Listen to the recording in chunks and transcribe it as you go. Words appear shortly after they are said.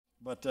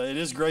But it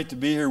is great to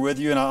be here with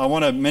you, and I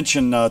want to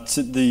mention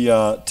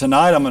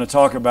tonight I'm going to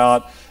talk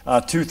about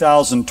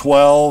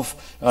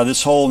 2012,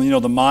 this whole,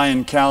 the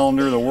Mayan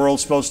calendar, the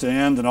world's supposed to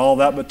end and all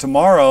that. But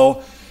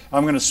tomorrow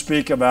I'm going to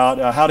speak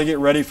about how to get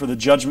ready for the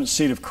judgment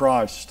seat of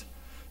Christ.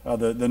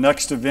 The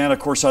next event, of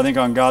course, I think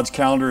on God's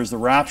calendar is the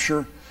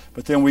rapture,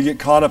 but then we get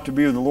caught up to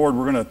be with the Lord,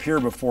 we're going to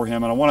appear before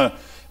Him. And I want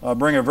to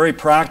bring a very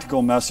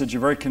practical message, a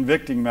very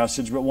convicting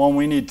message, but one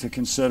we need to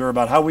consider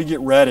about how we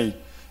get ready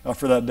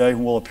for that day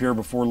when we'll appear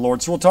before the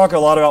Lord. So we'll talk a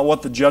lot about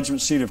what the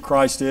judgment seat of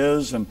Christ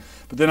is, but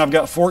then I've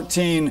got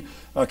 14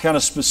 kind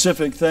of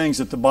specific things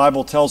that the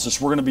Bible tells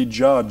us we're going to be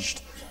judged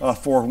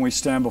for when we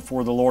stand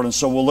before the Lord, and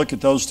so we'll look at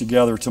those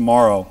together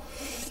tomorrow.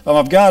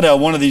 I've got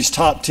one of these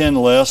top 10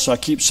 lists. I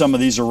keep some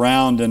of these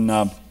around,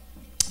 and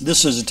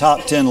this is a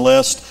top 10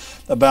 list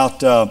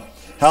about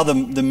how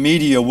the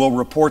media will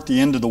report the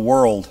end of the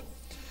world.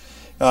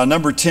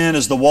 Number 10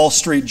 is the Wall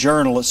Street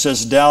Journal. It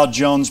says Dow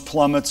Jones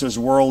plummets as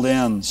world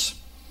ends.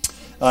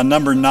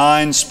 Number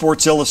 9,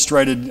 Sports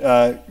Illustrated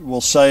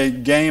will say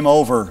game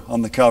over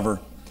on the cover.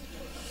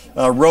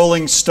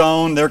 Rolling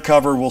Stone, their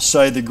cover will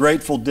say the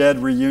Grateful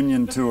Dead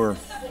reunion tour.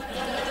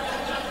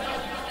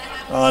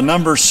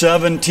 Number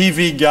 7,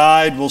 TV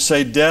Guide will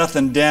say death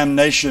and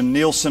damnation,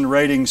 Nielsen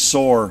ratings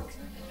soar.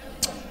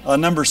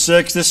 Number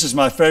 6, this is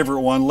my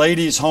favorite one,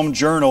 Ladies Home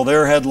Journal,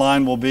 their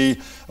headline will be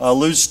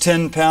lose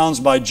 10 pounds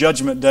by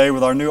Judgment Day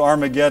with our new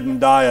Armageddon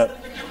diet.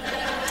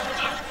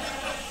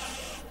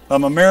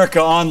 America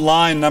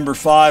Online, number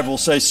 5, will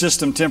say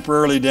system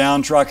temporarily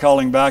down, try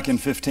calling back in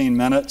 15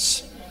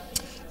 minutes.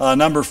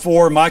 Number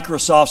 4,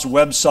 Microsoft's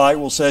website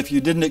will say if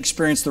you didn't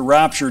experience the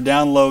rapture,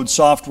 download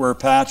software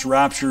patch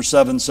Rapture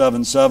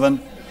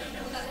 777.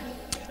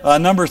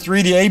 Number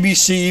 3, the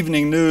ABC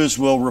Evening News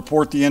will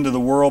report the end of the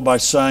world by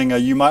saying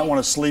you might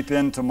want to sleep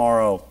in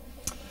tomorrow.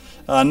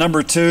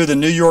 Number 2, the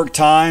New York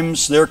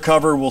Times, their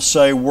cover will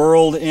say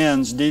world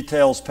ends,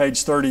 details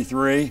page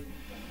 33.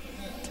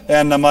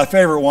 And my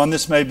favorite one,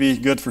 this may be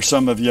good for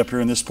some of you up here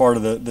in this part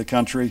of the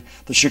country.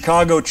 The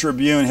Chicago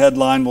Tribune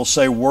headline will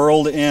say,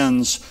 world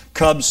ends,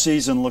 Cubs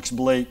season looks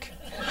bleak.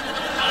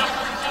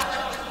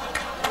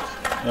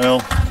 Well,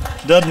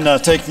 it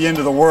doesn't take the end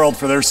of the world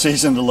for their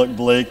season to look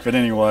bleak, but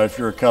anyway, if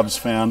you're a Cubs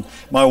fan.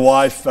 My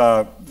wife,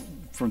 from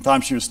the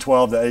time she was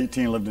 12 to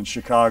 18, lived in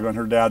Chicago, and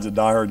her dad's a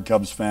diehard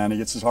Cubs fan. He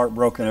gets his heart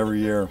broken every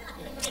year.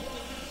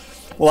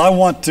 Well, I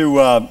want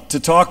to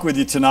talk with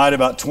you tonight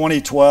about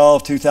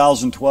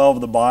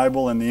 2012, the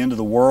Bible, and the end of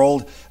the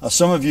world.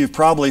 Some of you have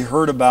probably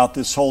heard about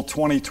this whole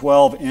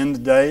 2012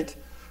 end date,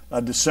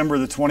 December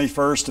the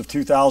 21st of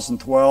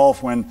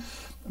 2012, when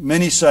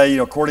many say,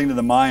 according to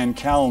the Mayan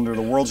calendar,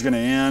 the world's going to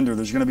end or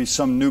there's going to be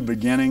some new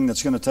beginning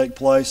that's going to take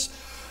place.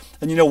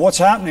 And what's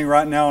happening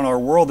right now in our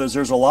world is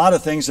there's a lot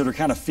of things that are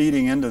kind of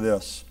feeding into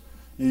this.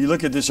 You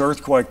look at this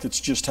earthquake that's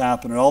just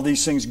happened and all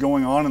these things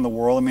going on in the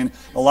world. I mean,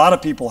 a lot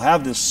of people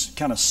have this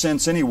kind of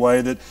sense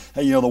anyway that,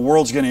 hey, the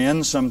world's going to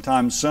end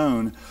sometime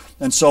soon.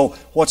 And so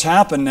what's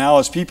happened now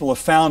is people have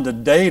found a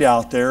date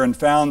out there and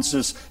found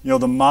this, the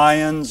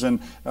Mayans and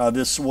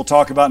this, we'll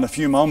talk about in a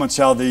few moments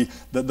how the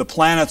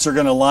planets are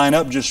going to line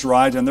up just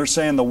right. And they're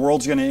saying the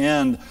world's going to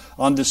end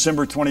on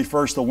December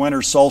 21st, the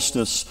winter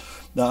solstice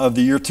of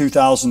the year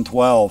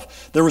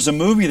 2012. There was a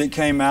movie that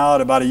came out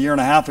about a year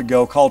and a half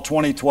ago called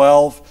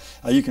 2012.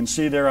 You can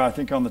see there, I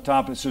think on the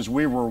top it says,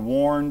 "We were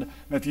warned." And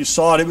if you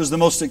saw it, it was the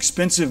most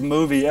expensive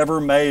movie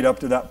ever made up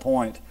to that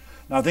point.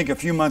 Now, I think a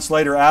few months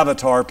later,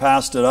 Avatar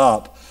passed it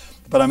up.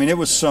 But I mean, it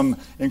was some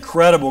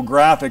incredible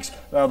graphics.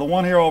 The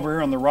one over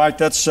here on the right,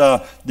 that's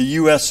the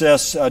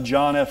USS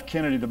John F.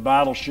 Kennedy, the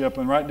battleship.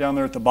 And right down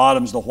there at the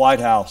bottom is the White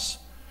House.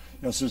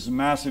 It's this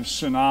massive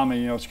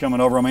tsunami, it's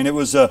coming over. I mean, it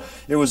was the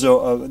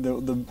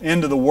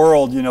end of the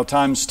world,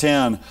 times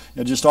 10.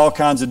 Just all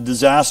kinds of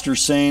disaster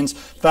scenes.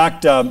 In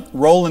fact,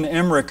 Roland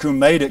Emmerich, who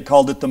made it,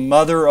 called it the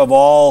mother of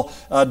all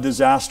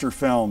disaster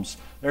films.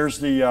 There's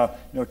the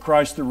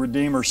Christ the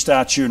Redeemer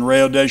statue in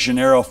Rio de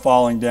Janeiro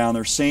falling down.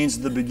 There's scenes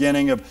at the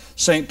beginning of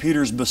St.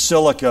 Peter's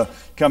Basilica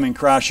coming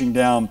crashing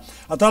down.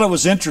 I thought it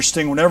was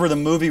interesting, whenever the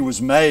movie was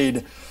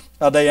made,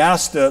 they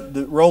asked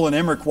the Roland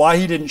Emmerich why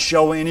he didn't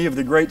show any of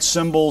the great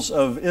symbols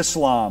of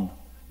Islam,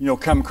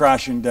 come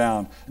crashing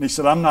down. And he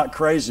said, I'm not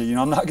crazy,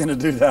 I'm not going to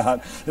do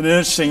that. And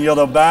it's interesting,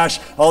 they'll bash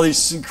all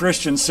these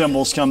Christian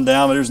symbols come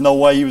down, but there's no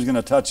way he was going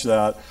to touch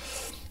that.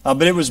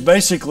 But it was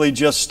basically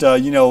just,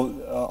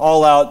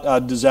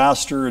 all-out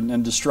disaster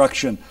and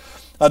destruction.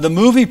 The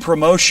movie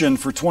promotion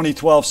for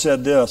 2012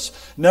 said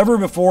this: never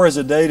before has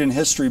a date in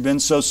history been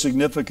so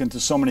significant to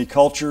so many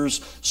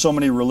cultures, so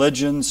many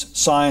religions,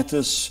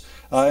 scientists,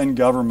 and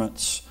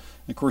governments.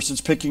 And of course,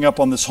 it's picking up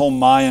on this whole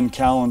Mayan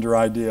calendar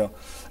idea.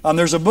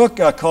 There's a book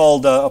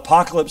called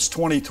Apocalypse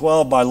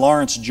 2012 by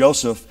Lawrence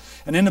Joseph.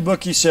 And in the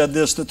book he said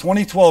this: the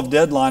 2012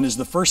 deadline is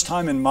the first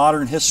time in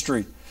modern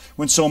history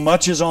when so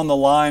much is on the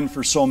line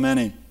for so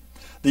many.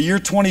 The year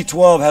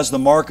 2012 has the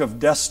mark of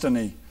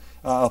destiny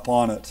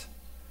upon it.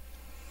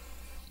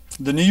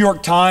 The New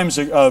York Times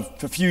a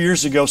few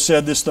years ago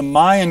said this: the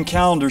Mayan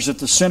calendar is at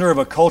the center of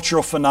a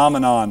cultural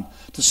phenomenon.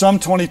 To some,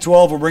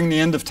 2012 will bring the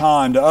end of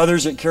time. To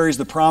others, it carries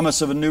the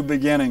promise of a new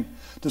beginning.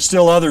 To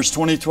still others,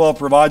 2012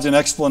 provides an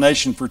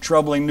explanation for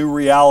troubling new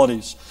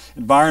realities.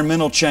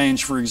 Environmental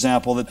change, for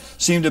example, that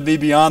seem to be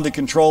beyond the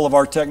control of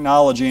our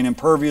technology and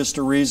impervious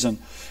to reason.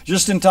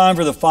 Just in time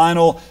for the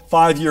final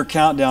 5-year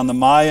countdown, the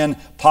Mayan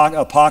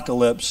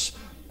apocalypse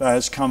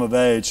has come of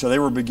age. So they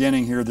were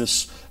beginning here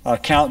this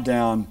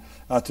countdown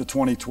to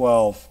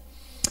 2012.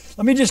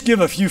 Let me just give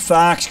a few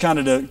facts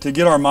kind of to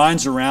get our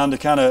minds around, to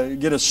kind of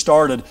get us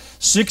started.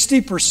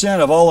 60%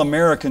 of all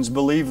Americans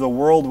believe the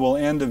world will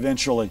end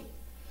eventually.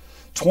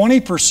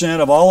 20%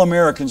 of all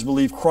Americans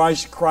believe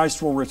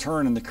Christ will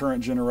return in the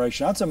current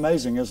generation. That's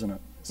amazing, isn't it?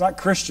 It's not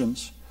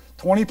Christians.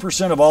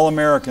 20% of all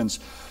Americans.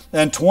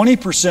 And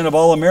 20% of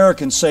all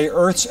Americans say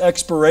Earth's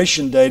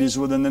expiration date is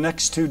within the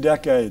next 2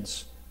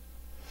 decades.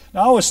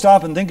 Now, I always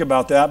stop and think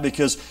about that,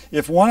 because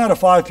if 1 out of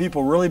 5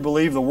 people really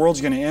believe the world's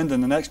going to end in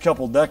the next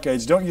couple of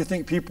decades, don't you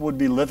think people would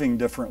be living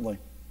differently?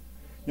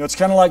 You know, it's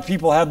kind of like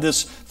people have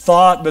this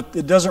thought, but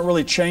it doesn't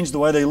really change the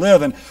way they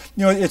live. And,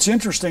 you know, it's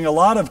interesting. A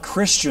lot of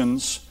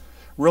Christians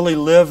really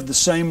live the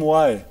same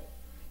way.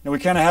 And we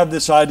kind of have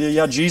this idea,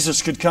 yeah,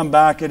 Jesus could come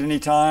back at any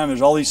time.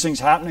 There's all these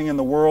things happening in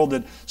the world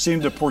that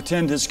seem to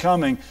portend His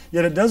coming,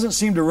 yet it doesn't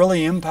seem to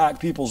really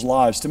impact people's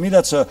lives. To me,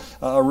 that's a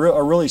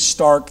really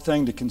stark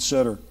thing to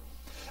consider.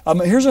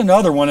 Here's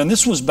another one, and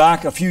this was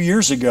back a few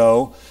years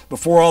ago,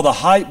 before all the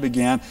hype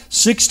began.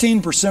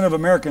 16% of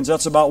Americans,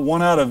 that's about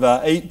 1 out of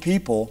 8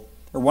 people,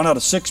 or 1 out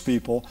of 6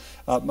 people,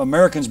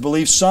 Americans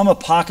believe some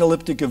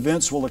apocalyptic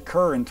events will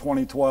occur in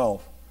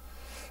 2012.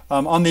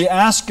 On the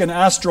Ask an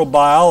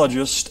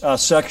Astrobiologist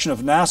section of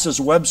NASA's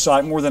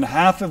website, more than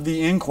half of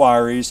the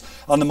inquiries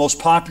on the most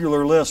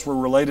popular list were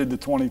related to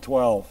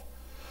 2012.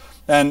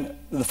 And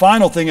the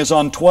final thing is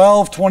on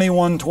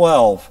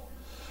 12/21/12,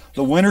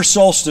 the winter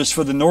solstice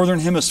for the northern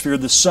hemisphere,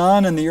 the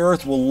sun and the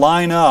earth will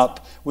line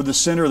up with the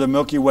center of the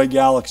Milky Way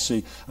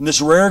galaxy. And this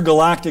rare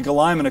galactic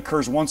alignment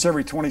occurs once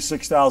every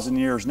 26,000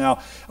 years. Now,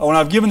 when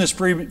I've given this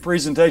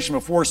presentation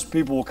before,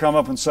 people will come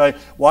up and say,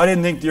 well, I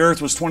didn't think the earth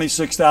was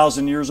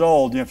 26,000 years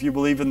old, if you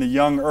believe in the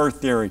young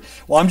earth theory.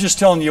 Well, I'm just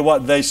telling you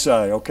what they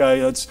say,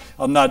 okay?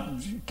 I'm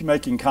not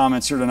making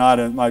comments here tonight,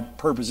 and my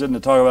purpose isn't to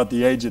talk about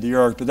the age of the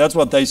earth, but that's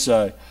what they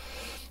say.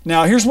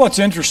 Now, here's what's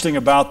interesting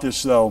about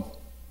this, though.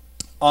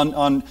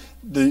 On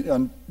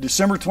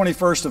December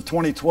 21st of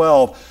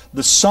 2012,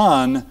 the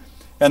sun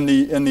and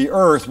the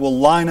earth will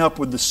line up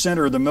with the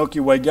center of the Milky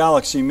Way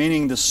galaxy,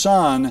 meaning the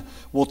sun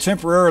will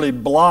temporarily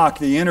block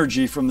the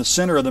energy from the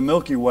center of the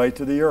Milky Way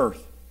to the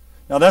earth.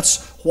 Now,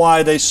 that's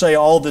why they say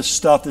all this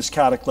stuff, this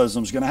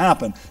cataclysm is going to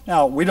happen.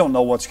 Now, we don't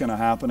know what's going to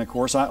happen, of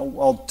course.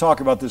 I'll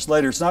talk about this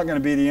later. It's not going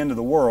to be the end of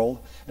the world,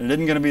 and it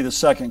isn't going to be the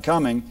second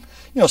coming.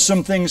 You know,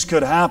 some things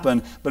could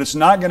happen, but it's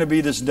not going to be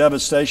this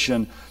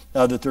devastation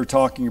that they're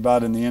talking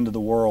about in the end of the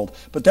world.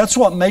 But that's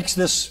what makes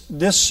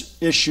this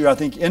issue, I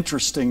think,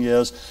 interesting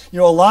is, you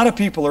know, a lot of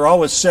people are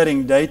always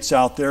setting dates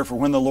out there for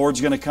when the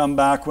Lord's going to come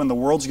back, when the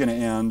world's going to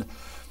end.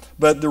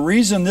 But the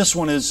reason this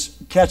one is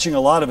catching a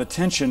lot of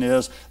attention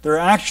is there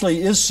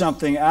actually is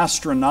something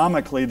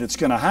astronomically that's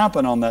going to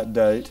happen on that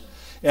date.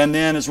 And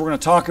then, as we're going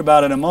to talk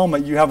about in a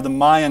moment, you have the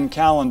Mayan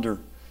calendar.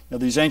 You know,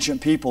 these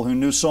ancient people who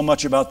knew so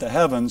much about the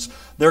heavens,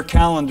 their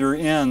calendar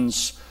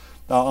ends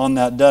on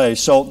that day.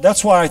 So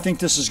that's why I think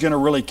this is going to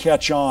really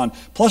catch on.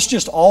 Plus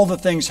just all the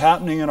things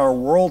happening in our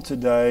world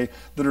today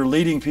that are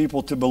leading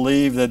people to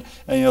believe that,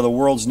 you know, the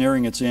world's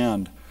nearing its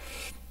end.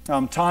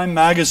 Time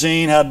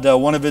magazine had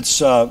one of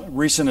its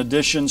recent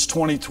editions,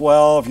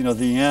 2012, you know,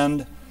 the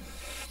end.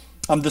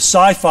 The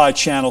Sci-Fi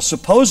Channel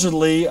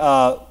supposedly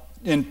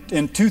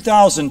in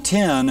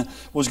 2010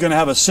 was going to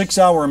have a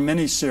 6-hour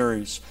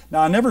miniseries. Now,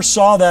 I never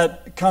saw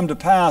that come to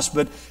pass,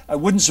 but it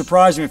wouldn't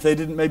surprise me if they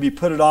didn't maybe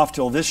put it off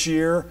till this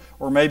year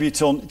or maybe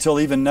till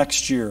even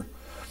next year.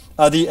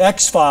 The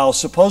X-Files,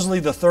 supposedly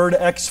the third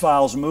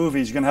X-Files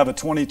movie is going to have a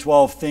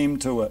 2012 theme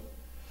to it.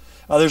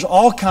 There's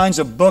all kinds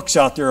of books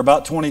out there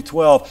about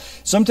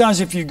 2012.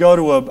 Sometimes if you go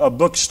to a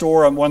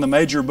bookstore, one of the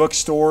major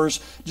bookstores,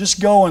 just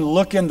go and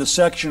look in the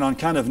section on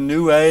kind of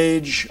New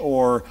Age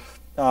or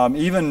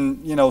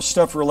even, you know,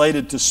 stuff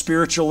related to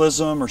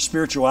spiritualism or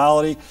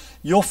spirituality.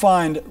 You'll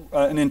find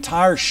an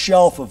entire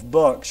shelf of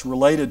books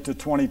related to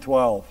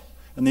 2012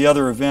 and the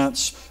other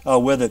events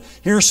with it.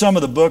 Here's some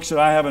of the books that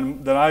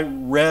I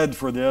read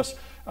for this.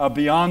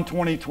 Beyond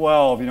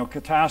 2012, you know,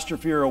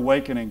 Catastrophe or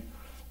Awakening.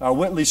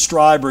 Whitley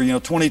Strieber, you know,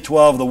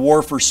 2012, The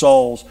War for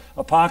Souls.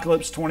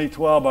 Apocalypse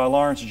 2012 by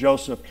Lawrence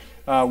Joseph.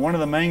 One of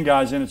the main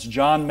guys in it's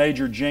John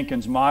Major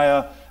Jenkins,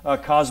 Maya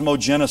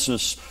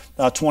Cosmogenesis,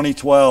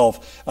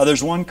 2012.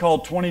 There's one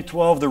called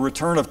 2012, The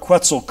Return of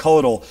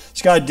Quetzalcoatl.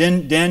 This guy,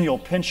 Daniel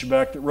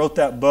Pinchbeck, that wrote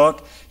that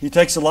book, he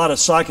takes a lot of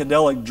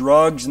psychedelic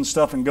drugs and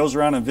stuff and goes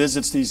around and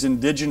visits these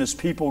indigenous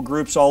people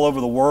groups all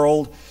over the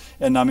world.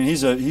 And I mean,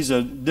 he's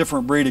a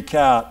different breed of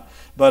cat,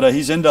 but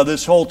he's into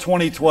this whole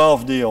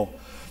 2012 deal.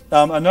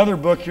 Another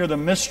book here, The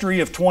Mystery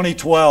of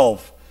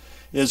 2012,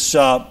 is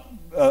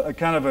a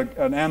kind of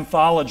an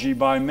anthology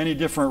by many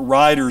different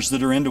writers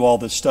that are into all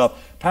this stuff.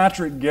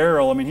 Patrick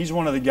Garrell, I mean, he's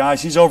one of the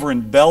guys. He's over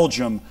in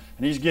Belgium,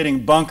 and he's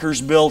getting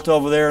bunkers built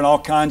over there and all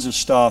kinds of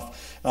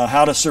stuff.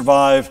 How to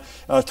Survive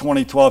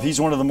 2012.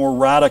 He's one of the more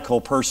radical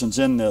persons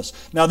in this.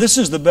 Now, this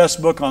is the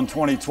best book on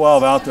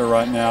 2012 out there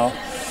right now.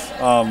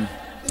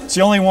 It's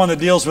the only one that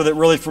deals with it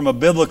really from a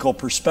biblical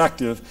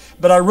perspective.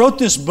 But I wrote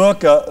this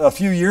book a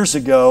few years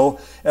ago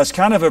as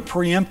kind of a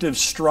preemptive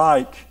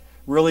strike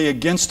really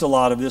against a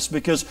lot of this,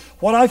 because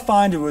what I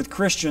find with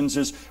Christians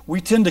is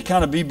we tend to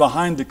kind of be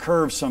behind the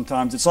curve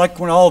sometimes. It's like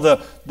when all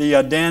the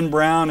Dan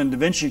Brown and Da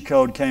Vinci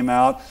Code came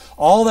out,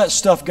 all that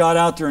stuff got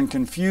out there and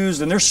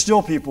confused, and there's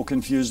still people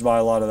confused by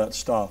a lot of that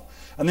stuff.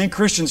 And then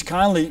Christians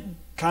kind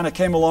of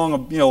came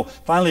along,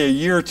 finally a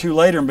year or two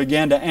later and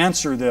began to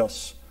answer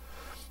this.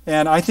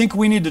 And I think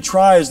we need to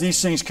try, as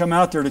these things come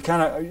out there, to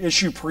kind of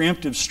issue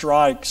preemptive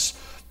strikes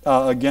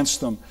against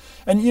them.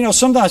 And,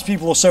 sometimes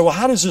people will say, well,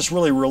 how does this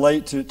really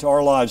relate to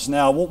our lives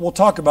now? We'll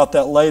talk about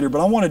that later, but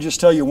I want to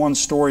just tell you one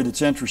story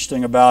that's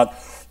interesting about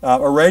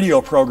a radio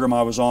program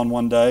I was on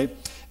one day,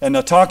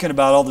 and talking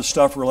about all the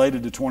stuff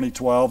related to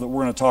 2012 that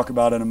we're going to talk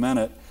about in a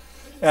minute.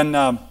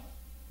 And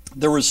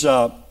there was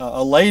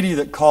a lady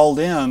that called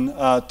in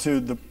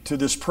to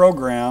this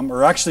program,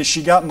 or actually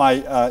she got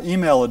my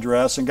email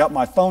address and got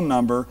my phone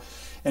number,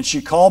 and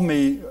she called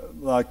me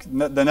like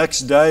the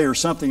next day or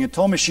something and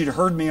told me she'd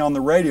heard me on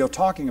the radio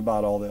talking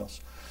about all this.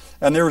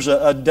 And there was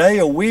a day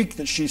a week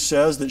that she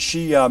says that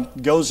she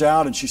goes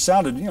out, and she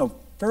sounded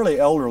fairly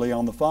elderly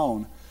on the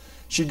phone.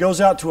 She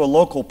goes out to a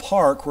local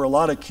park where a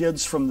lot of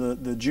kids from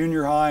the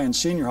junior high and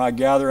senior high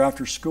gather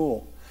after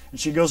school. And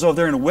she goes over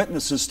there and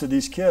witnesses to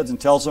these kids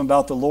and tells them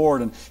about the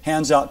Lord and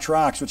hands out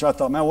tracts, which I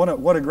thought, man,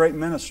 what a great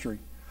ministry.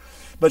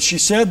 But she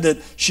said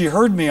that she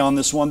heard me on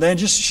this one day, and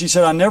she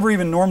said, I never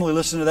even normally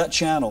listen to that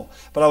channel.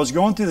 But I was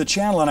going through the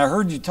channel, and I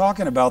heard you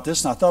talking about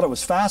this, and I thought it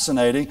was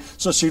fascinating.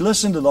 So she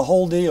listened to the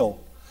whole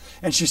deal.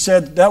 And she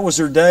said that was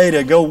her day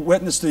to go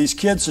witness to these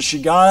kids, so she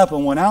got up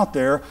and went out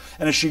there.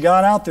 And as she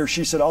got out there,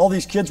 she said all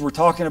these kids were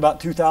talking about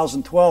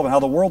 2012 and how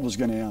the world was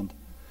going to end.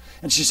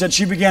 And she said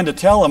she began to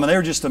tell them, and they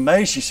were just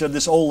amazed. She said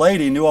this old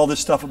lady knew all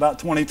this stuff about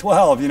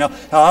 2012,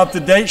 how up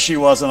to date she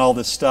was on all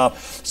this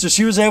stuff. So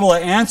she was able to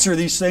answer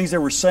these things they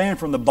were saying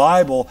from the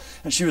Bible,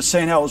 and she was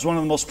saying how it was one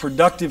of the most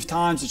productive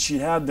times that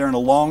she'd had there in a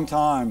long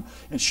time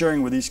in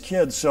sharing with these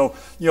kids. So,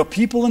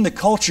 people in the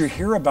culture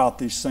hear about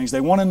these things. They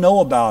want to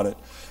know about it.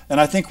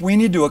 And I think we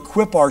need to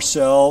equip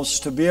ourselves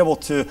to be able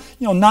to,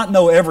 not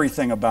know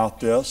everything about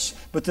this,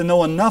 but to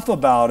know enough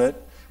about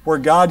it where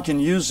God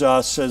can use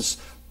us as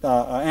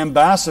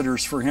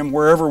ambassadors for Him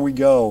wherever we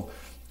go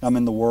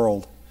in the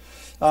world.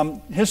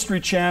 History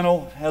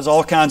Channel has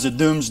all kinds of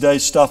doomsday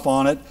stuff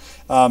on it.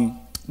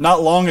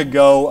 Not long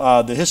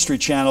ago, the History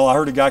Channel, I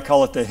heard a guy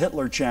call it the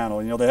Hitler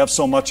Channel. They have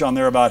so much on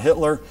there about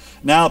Hitler.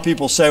 Now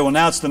people say, well,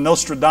 now it's the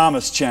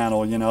Nostradamus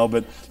Channel,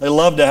 but they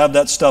love to have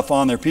that stuff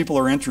on there. People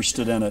are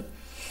interested in it.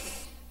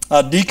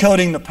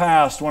 Decoding the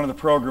Past, one of the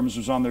programs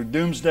was on there.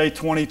 Doomsday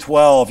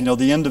 2012,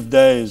 the end of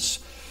days.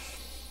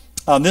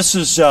 This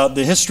is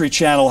the History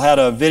Channel had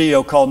a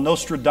video called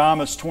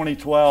Nostradamus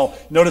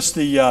 2012. Notice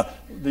the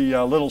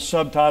little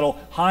subtitle,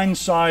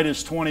 Hindsight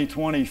is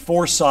 2020,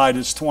 Foresight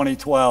is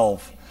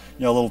 2012.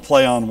 A little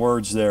play on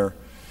words there.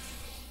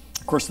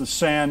 Of course, the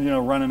sand,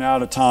 running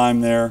out of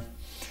time there.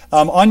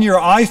 On your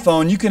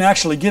iPhone, you can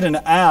actually get an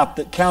app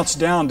that counts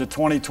down to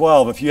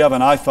 2012 if you have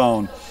an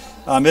iPhone.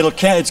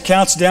 It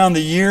counts down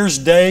the years,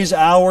 days,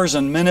 hours,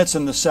 and minutes,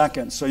 and the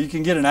seconds. So you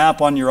can get an app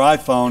on your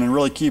iPhone and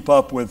really keep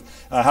up with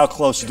how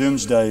close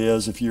doomsday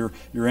is if you're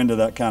into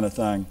that kind of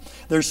thing.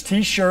 There's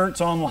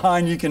T-shirts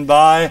online you can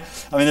buy.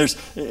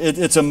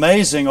 It's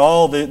amazing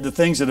all the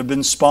things that have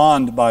been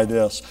spawned by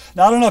this.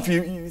 Now, I don't know if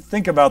you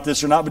think about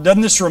this or not, but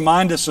doesn't this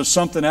remind us of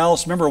something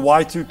else? Remember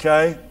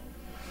Y2K?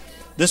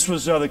 This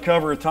was the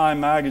cover of Time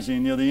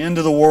magazine, the end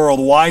of the world,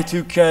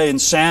 Y2K,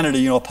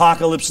 insanity,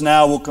 apocalypse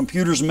now, will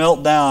computers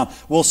melt down,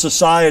 will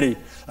society,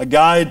 a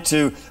guide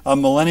to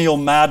millennial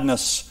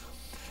madness.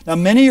 Now,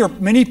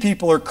 many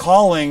people are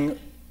calling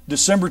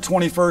December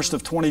 21st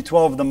of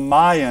 2012 the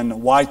Mayan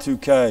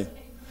Y2K.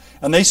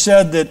 And they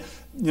said that,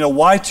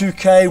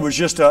 Y2K was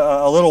just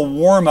a little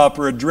warm-up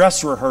or a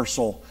dress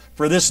rehearsal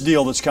for this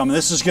deal that's coming.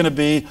 This is going to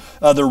be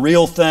the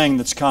real thing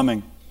that's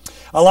coming.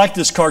 I like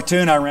this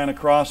cartoon I ran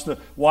across. The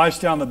wife's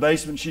down in the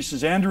basement. She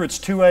says, Andrew, it's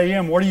 2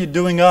 a.m. What are you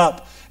doing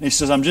up? And he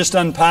says, I'm just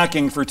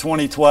unpacking for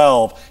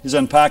 2012. He's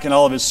unpacking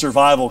all of his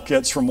survival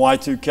kits from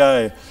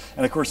Y2K.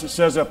 And of course, it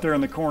says up there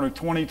in the corner,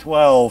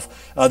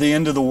 2012, the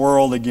end of the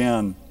world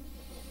again.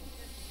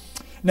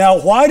 Now,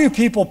 why do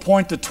people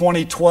point to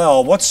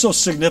 2012? What's so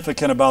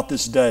significant about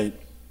this date?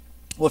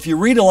 Well, if you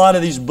read a lot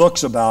of these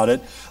books about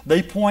it,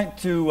 they point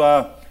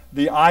to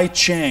the I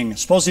Ching.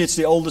 Supposedly it's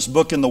the oldest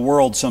book in the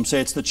world, some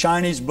say. It's the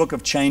Chinese Book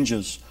of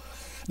Changes.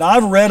 Now,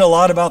 I've read a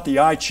lot about the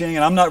I Ching,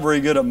 and I'm not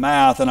very good at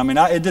math, and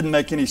it didn't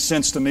make any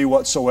sense to me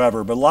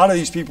whatsoever. But a lot of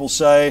these people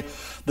say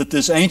that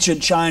this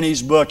ancient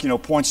Chinese book,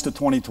 points to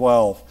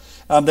 2012.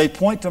 They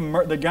point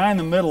to the guy in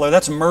the middle there.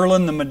 That's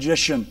Merlin the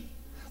magician.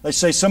 They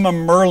say some of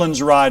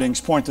Merlin's writings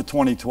point to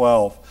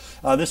 2012.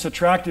 This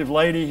attractive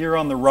lady here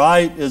on the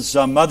right is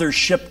Mother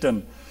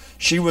Shipton.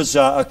 She was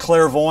a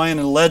clairvoyant,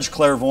 an alleged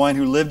clairvoyant,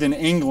 who lived in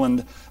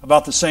England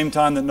about the same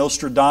time that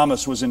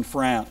Nostradamus was in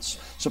France.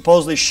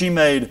 Supposedly she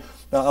made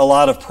a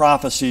lot of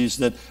prophecies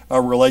that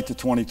relate to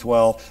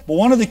 2012. But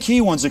one of the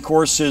key ones, of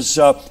course, is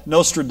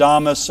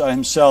Nostradamus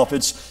himself.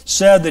 It's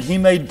said that he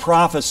made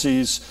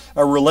prophecies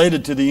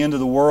related to the end of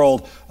the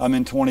world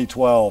in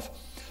 2012.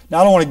 Now,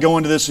 I don't want to go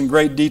into this in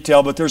great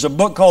detail, but there's a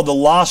book called The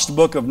Lost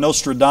Book of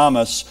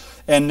Nostradamus,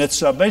 and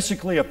it's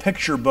basically a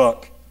picture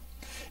book.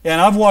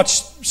 And I've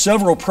watched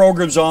several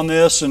programs on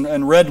this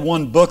and read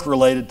one book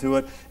related to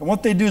it. And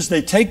what they do is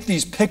they take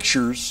these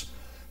pictures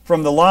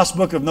from the Lost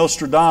Book of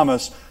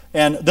Nostradamus,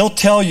 and they'll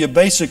tell you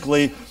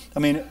basically, I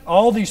mean,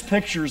 all these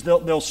pictures,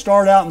 they'll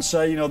start out and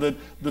say, that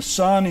the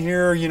sun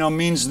here,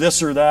 means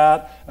this or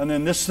that, and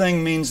then this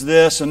thing means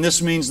this, and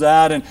this means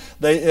that, and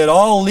it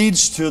all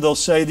leads to, they'll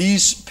say,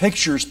 these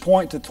pictures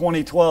point to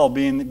 2012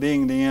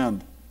 being the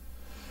end.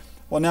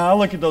 Well, now I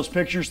look at those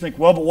pictures and think,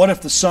 well, but what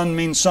if the sun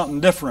means something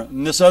different,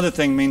 and this other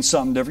thing means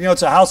something different?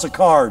 It's a house of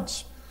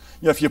cards.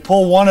 If you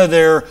pull one of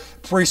their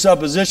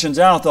presuppositions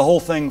out, the whole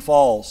thing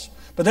falls.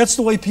 But that's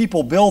the way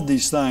people build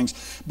these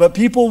things. But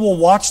people will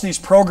watch these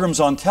programs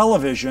on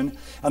television,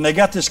 and they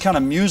got this kind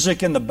of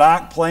music in the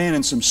back playing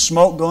and some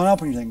smoke going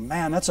up, and you think,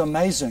 man, that's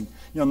amazing.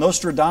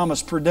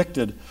 Nostradamus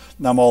predicted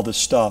all this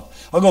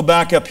stuff. I'll go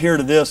back up here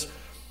to this.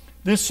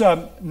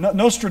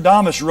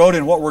 Nostradamus wrote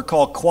in what were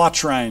called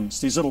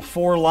quatrains, these little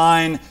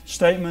 4-line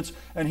statements.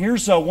 And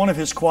here's one of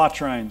his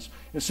quatrains.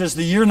 It says,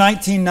 "The year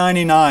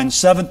 1999,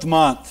 7th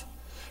month,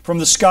 from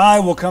the sky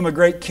will come a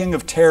great king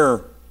of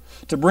terror,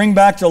 to bring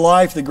back to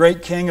life the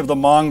great king of the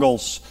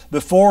Mongols,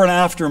 before and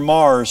after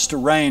Mars, to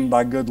reign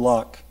by good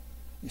luck."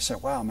 You say,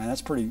 wow, man,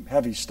 that's pretty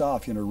heavy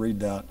stuff, to read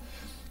that.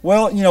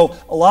 Well,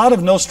 a lot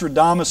of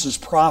Nostradamus's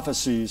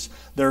prophecies,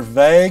 they're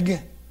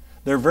vague,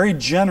 they're very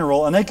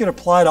general, and they could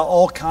apply to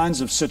all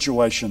kinds of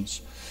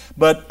situations.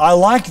 But I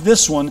like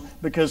this one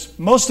because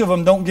most of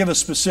them don't give a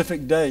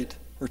specific date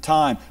or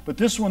time, but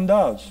this one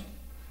does.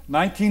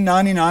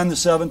 1999, the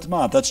 7th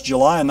month. That's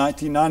July of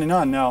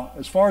 1999. Now,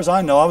 as far as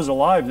I know, I was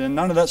alive then.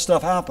 None of that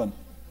stuff happened.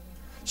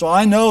 So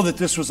I know that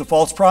this was a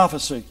false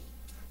prophecy.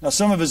 Now,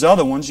 some of his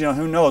other ones,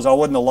 who knows? I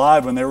wasn't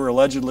alive when they were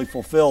allegedly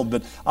fulfilled,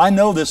 but I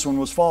know this one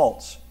was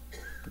false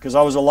because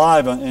I was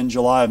alive in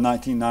July of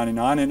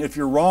 1999. And if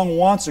you're wrong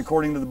once,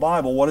 according to the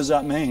Bible, what does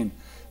that mean?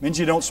 It means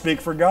you don't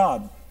speak for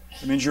God.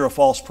 It means you're a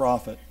false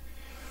prophet.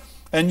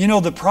 And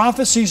the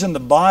prophecies in the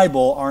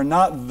Bible are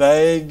not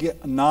vague,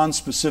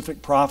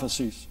 non-specific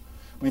prophecies.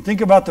 I mean,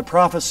 think about the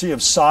prophecy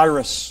of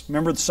Cyrus.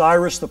 Remember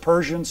Cyrus the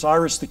Persian,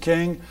 Cyrus the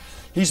king?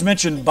 He's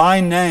mentioned by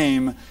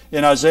name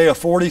in Isaiah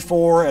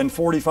 44 and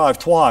 45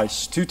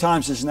 twice. 2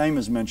 times his name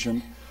is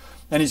mentioned.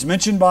 And he's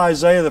mentioned by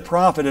Isaiah the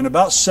prophet in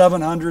about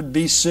 700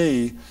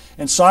 BC.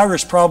 And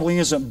Cyrus probably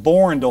isn't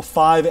born until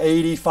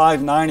 580,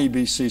 590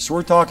 BC. So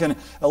we're talking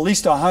at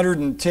least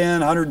 110,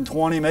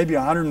 120, maybe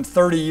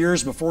 130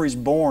 years before he's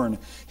born.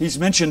 He's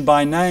mentioned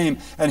by name.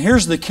 And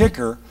here's the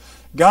kicker.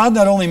 God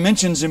not only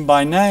mentions him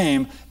by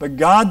name, but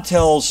God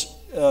tells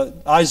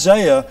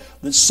Isaiah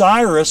that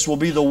Cyrus will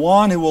be the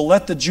one who will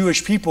let the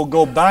Jewish people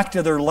go back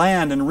to their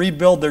land and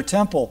rebuild their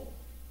temple.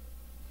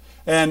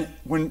 And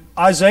when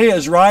Isaiah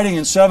is writing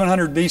in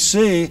 700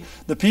 BC,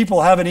 the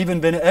people haven't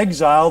even been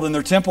exiled and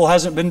their temple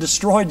hasn't been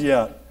destroyed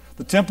yet.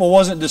 The temple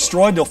wasn't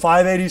destroyed till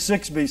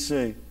 586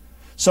 BC.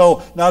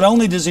 So not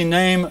only does he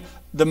name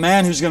the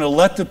man who's going to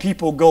let the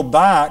people go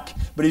back,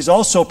 but he's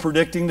also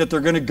predicting that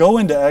they're going to go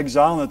into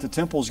exile and that the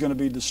temple is going to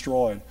be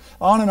destroyed.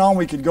 On and on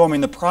we could go. I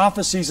mean, the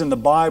prophecies in the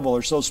Bible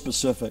are so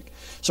specific.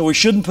 So we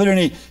shouldn't put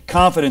any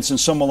confidence in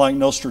someone like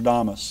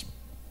Nostradamus.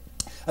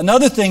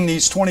 Another thing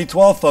these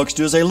 2012 folks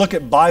do is they look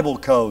at Bible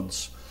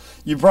codes.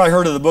 You've probably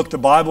heard of the book The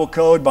Bible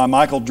Code by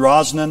Michael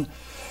Drosnin.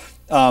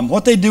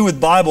 What they do with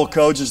Bible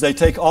codes is they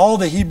take all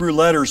the Hebrew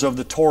letters of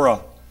the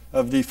Torah,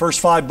 of the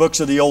first 5 books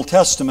of the Old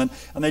Testament,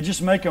 and they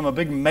just make them a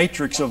big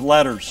matrix of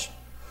letters.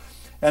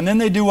 And then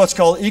they do what's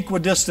called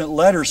equidistant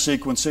letter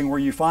sequencing, where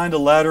you find a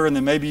letter and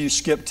then maybe you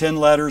skip 10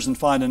 letters and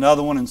find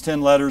another one and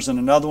 10 letters and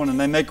another one, and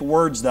they make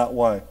words that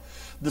way.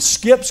 The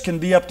skips can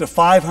be up to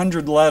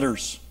 500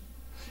 letters,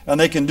 and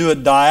they can do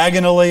it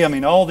diagonally,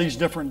 all these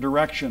different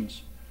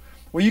directions.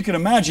 Well, you can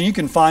imagine, you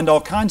can find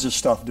all kinds of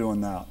stuff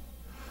doing that.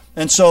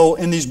 And so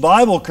in these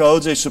Bible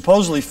codes, they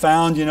supposedly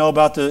found,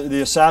 about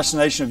the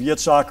assassination of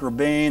Yitzhak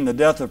Rabin, the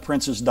death of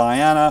Princess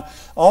Diana,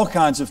 all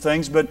kinds of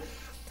things. But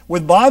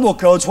with Bible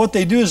codes, what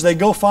they do is they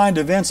go find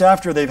events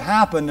after they've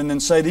happened and then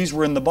say these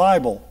were in the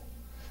Bible.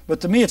 But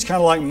to me, it's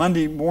kind of like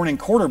Monday morning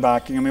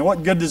quarterbacking.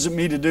 What good does it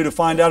me to do to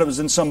find out it was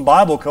in some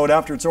Bible code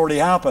after it's already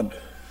happened?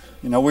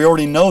 We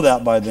already know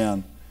that by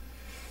then.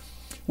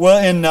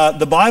 Well, in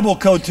the Bible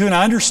Code 2, and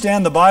I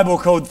understand the Bible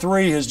Code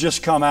 3 has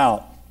just come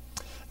out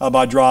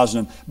by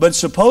Drosnin, but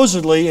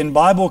supposedly in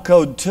Bible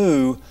Code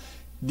 2,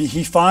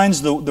 he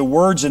finds the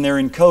words in there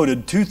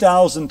encoded,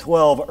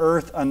 2012,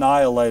 Earth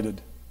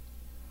annihilated.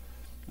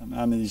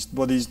 I mean, these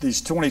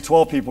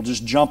 2012 people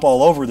just jump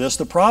all over this.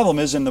 The problem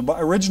is in the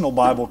original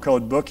Bible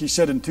code book, he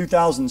said in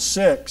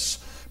 2006,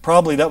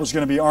 probably that was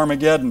going to be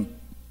Armageddon,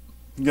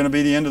 going to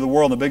be the end of the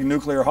world, the big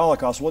nuclear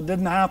holocaust. Well, it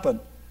didn't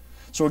happen.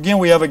 So again,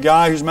 we have a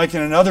guy who's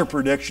making another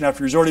prediction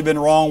after he's already been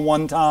wrong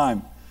one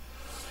time.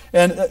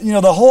 And,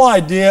 the whole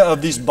idea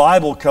of these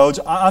Bible codes,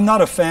 I'm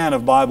not a fan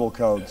of Bible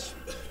codes.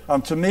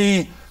 To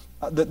me,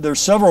 there's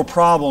several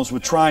problems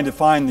with trying to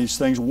find these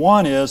things.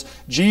 One is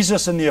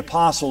Jesus and the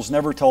apostles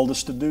never told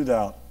us to do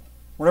that.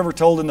 We're never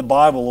told in the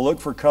Bible to look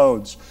for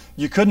codes.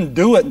 You couldn't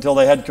do it until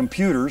they had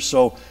computers,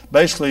 so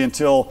basically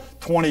until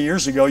 20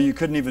 years ago you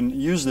couldn't even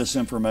use this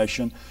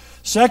information.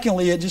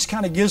 Secondly, it just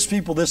kind of gives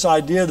people this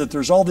idea that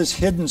there's all this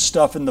hidden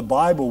stuff in the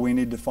Bible we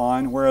need to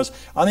find, whereas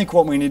I think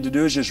what we need to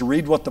do is just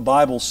read what the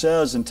Bible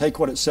says and take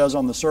what it says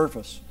on the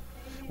surface.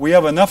 We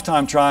have enough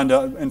time trying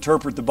to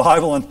interpret the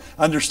Bible and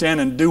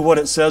understand and do what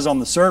it says on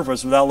the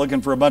surface without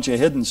looking for a bunch of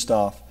hidden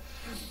stuff.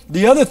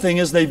 The other thing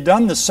is they've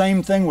done the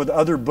same thing with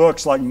other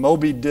books like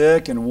Moby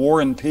Dick and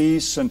War and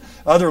Peace and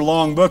other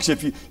long books.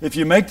 If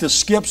you make the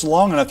skips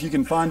long enough, you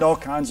can find all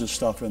kinds of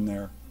stuff in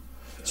there.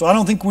 So I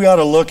don't think we ought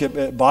to look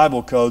at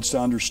Bible codes to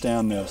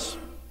understand this.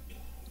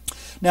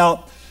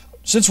 Now,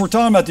 since we're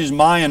talking about these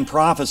Mayan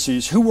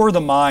prophecies, who were the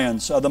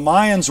Mayans? The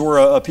Mayans were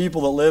a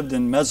people that lived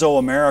in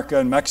Mesoamerica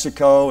and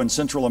Mexico and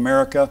Central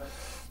America.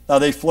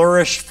 They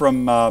flourished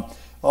from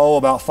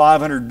about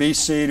 500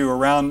 BC to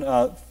around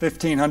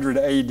 1500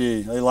 AD.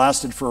 They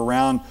lasted for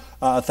around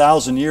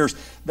 1,000 years.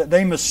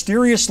 They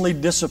mysteriously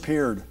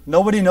disappeared.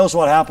 Nobody knows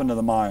what happened to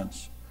the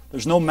Mayans.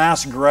 There's no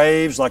mass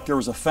graves like there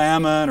was a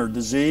famine or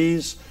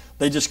disease.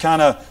 They just kind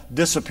of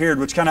disappeared,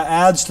 which kind of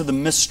adds to the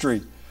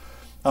mystery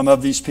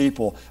of these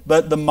people.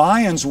 But the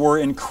Mayans were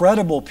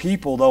incredible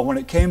people, though, when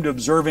it came to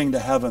observing the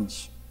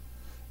heavens.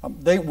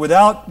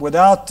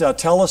 Without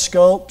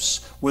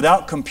telescopes,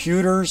 without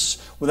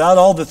computers, without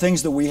all the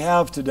things that we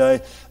have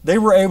today, they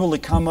were able to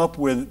come up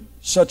with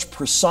such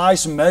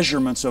precise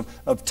measurements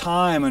of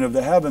time and of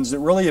the heavens that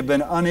really have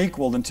been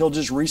unequaled until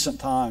just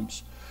recent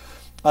times.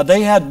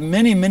 They had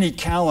many, many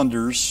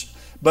calendars,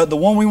 but the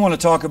one we want to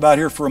talk about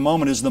here for a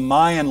moment is the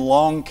Mayan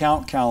long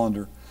count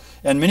calendar.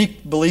 And many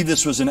believe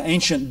this was an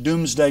ancient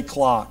doomsday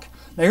clock.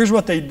 Now here's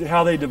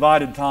how they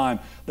divided time.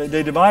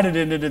 They divided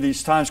it into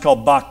these times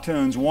called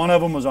baktuns. One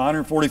of them was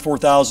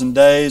 144,000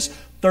 days.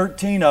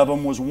 13 of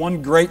them was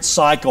one great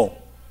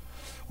cycle,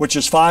 which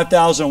is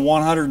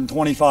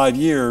 5,125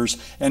 years.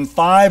 And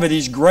 5 of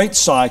these great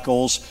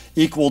cycles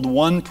equaled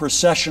one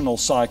processional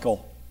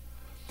cycle.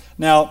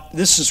 Now,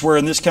 this is where,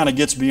 and this kind of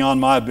gets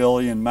beyond my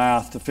ability in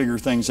math to figure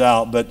things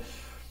out, but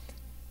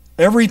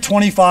every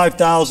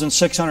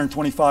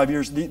 25,625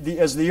 years,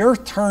 as the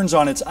earth turns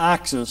on its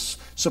axis,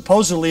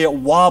 supposedly it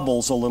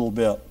wobbles a little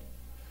bit.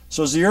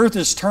 So as the earth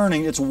is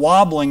turning, it's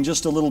wobbling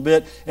just a little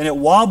bit, and it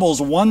wobbles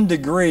 1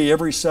 degree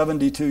every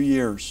 72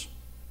 years.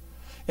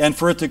 And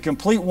for it to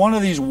complete one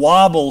of these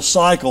wobble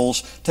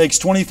cycles takes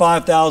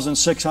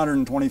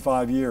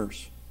 25,625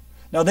 years.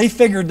 Now they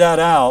figured that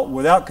out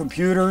without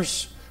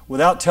computers,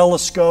 without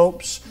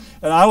telescopes.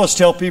 And I always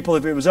tell people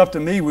if it was up to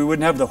me, we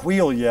wouldn't have the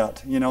wheel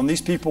yet. And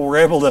these people were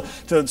able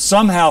to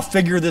somehow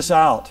figure this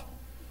out.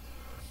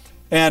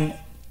 And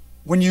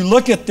when you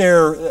look at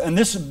and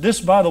this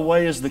by the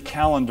way, is the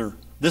calendar.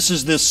 This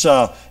is this,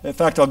 in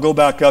fact, I'll go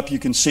back up, you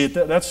can see it.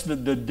 That's the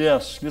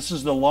disc. This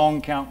is the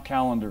long count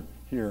calendar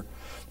here.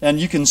 And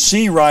you can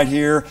see right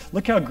here,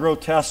 look how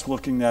grotesque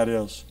looking that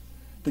is.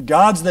 The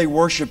gods they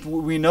worshiped,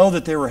 we know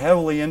that they were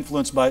heavily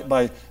influenced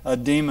by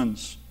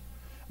demons.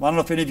 I don't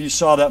know if any of you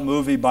saw that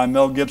movie by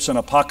Mel Gibson,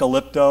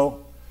 Apocalypto.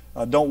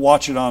 Don't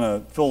watch it on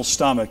a full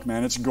stomach,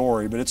 man. It's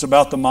gory, but it's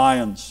about the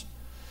Mayans.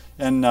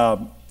 And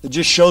it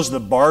just shows the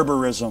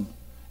barbarism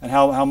and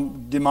how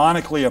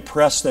demonically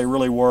oppressed they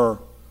really were.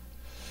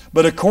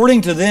 But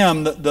according to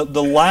them,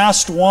 the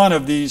last one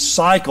of these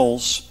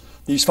cycles,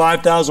 these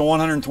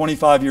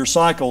 5,125-year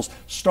cycles,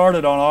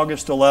 started on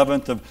August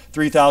 11th of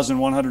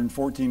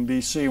 3,114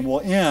 BC and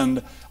will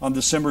end on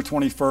December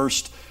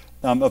 21st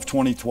of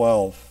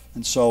 2012.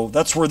 And so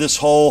that's where this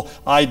whole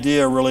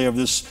idea really of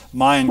this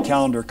Mayan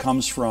calendar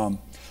comes from.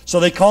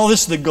 So they call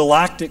this the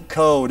galactic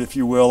code, if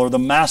you will, or the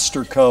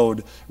master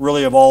code,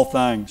 really, of all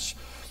things.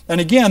 And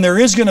again, there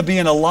is going to be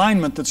an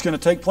alignment that's going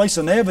to take place,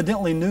 and they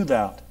evidently knew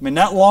that. I mean,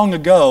 not long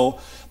ago,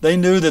 they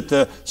knew that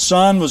the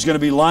sun was going to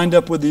be lined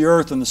up with the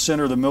earth in the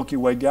center of the Milky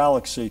Way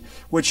galaxy,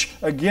 which,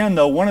 again,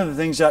 though, one of the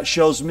things that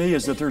shows me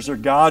is that there's a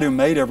God who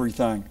made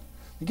everything.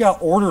 Look how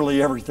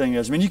orderly everything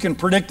is. I mean, you can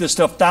predict this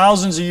stuff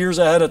thousands of years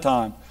ahead of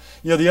time.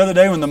 The other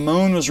day when the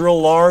moon was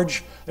real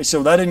large, they said,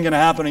 well, that isn't going to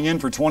happen again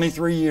for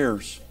 23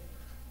 years.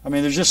 I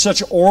mean, there's just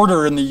such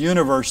order in the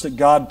universe that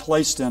God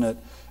placed in it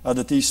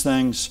that these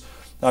things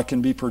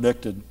can be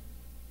predicted.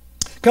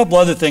 A couple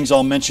other things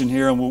I'll mention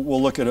here, and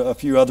we'll look at a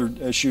few other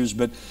issues.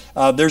 But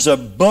there's a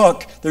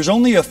book. There's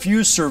only a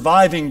few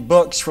surviving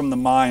books from the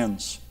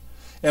Mayans.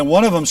 And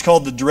one of them is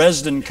called the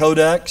Dresden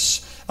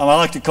Codex. I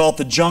like to call it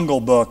the Jungle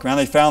Book. Man,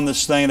 they found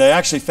this thing. They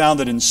actually found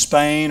it in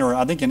Spain, or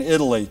I think in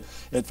Italy.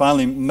 It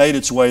finally made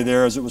its way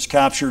there as it was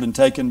captured and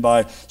taken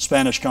by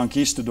Spanish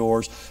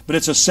conquistadors. But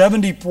it's a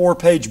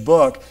 74-page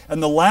book,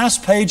 and the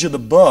last page of the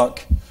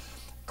book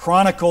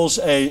chronicles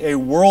a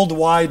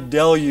worldwide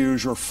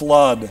deluge or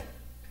flood.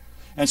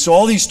 And so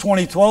all these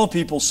 2012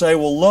 people say,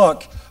 well,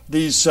 look,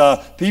 these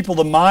people,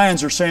 the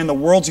Mayans, are saying the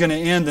world's going to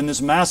end in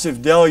this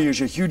massive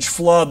deluge, a huge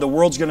flood, the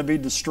world's going to be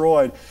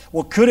destroyed.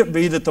 Well, could it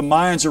be that the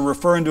Mayans are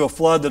referring to a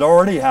flood that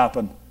already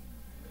happened?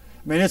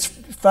 I mean, it's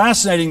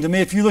fascinating to me.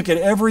 If you look at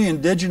every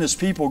indigenous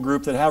people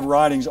group that have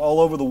writings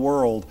all over the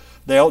world,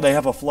 they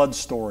have a flood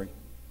story.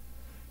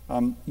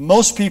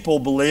 Most people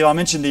believe, I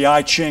mentioned the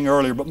I Ching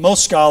earlier, but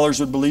most scholars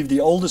would believe the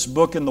oldest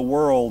book in the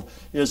world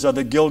is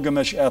the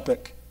Gilgamesh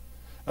epic.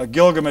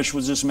 Gilgamesh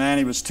was this man.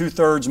 He was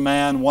 2/3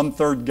 man,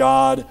 1/3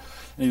 God, and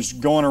he was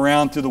going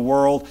around through the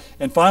world.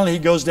 And finally he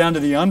goes down to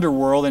the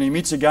underworld and he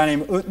meets a guy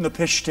named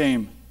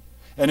Utnapishtim.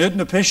 And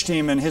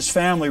Utnapishtim and his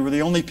family were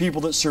the only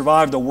people that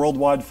survived a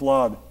worldwide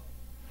flood.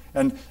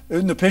 And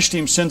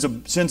Utnapishtim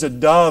sends a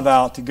dove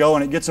out to go,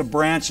 and it gets a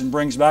branch and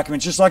brings back. I mean,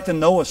 it's just like the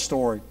Noah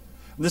story.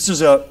 This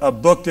is a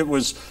book that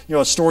was,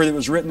 a story that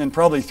was written in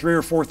probably 3,000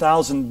 or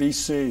 4,000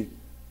 BC.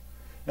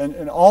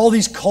 And all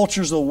these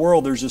cultures of the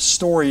world, there's a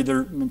story. There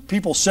are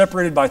people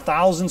separated by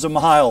thousands of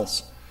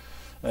miles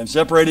and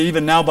separated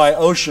even now by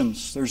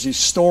oceans. There's these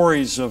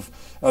stories of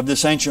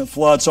this ancient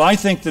flood. So I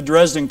think the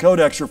Dresden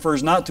Codex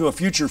refers not to a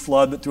future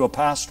flood, but to a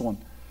past one.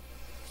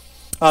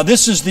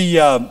 This is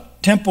the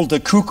temple to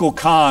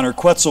Kukulkan, or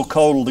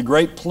Quetzalcoatl, the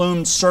great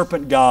plumed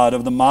serpent god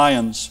of the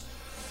Mayans.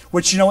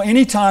 Which,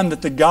 anytime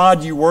that the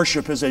god you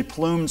worship is a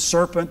plumed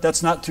serpent,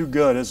 that's not too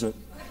good, is it?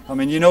 I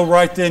mean,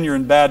 right then you're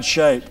in bad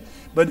shape.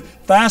 But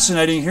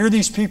fascinating, here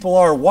these people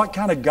are. What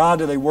kind of god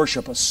do they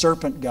worship? A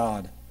serpent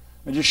god.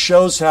 It just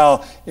shows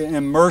how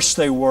immersed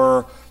they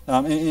were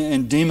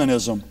in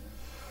demonism.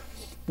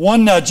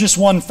 Just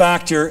one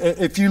factor.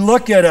 If you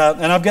look at,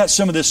 and I've got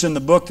some of this in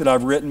the book that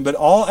I've written, but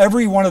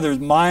every one of their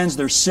minds,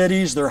 their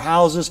cities, their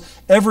houses,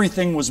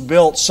 everything was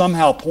built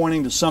somehow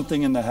pointing to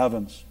something in the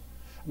heavens.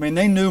 I mean,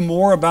 they knew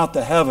more about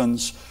the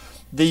heavens.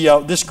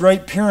 This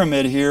great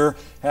pyramid here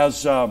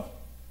has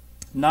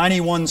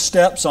 91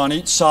 steps on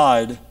each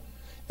side.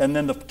 And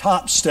then the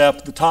top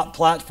step, the top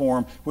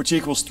platform, which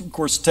equals, of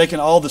course, taking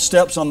all the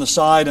steps on the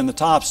side and the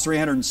tops,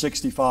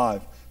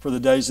 365 for the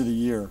days of the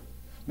year.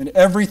 I mean,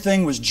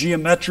 everything was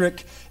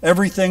geometric.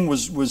 Everything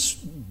was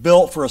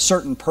built for a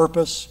certain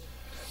purpose.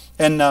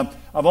 And I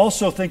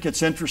also think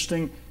it's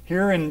interesting,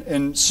 here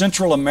in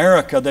Central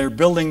America, they're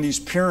building these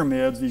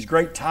pyramids, these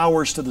great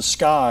towers to the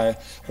sky.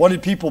 What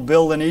did people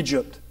build in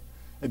Egypt?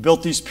 They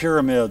built these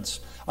pyramids.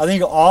 I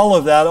think all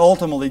of that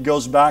ultimately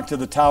goes back to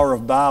the Tower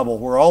of Babel,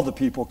 where all the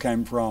people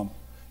came from,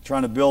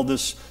 trying to build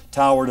this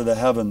tower to the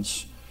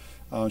heavens,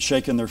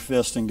 shaking their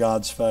fist in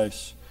God's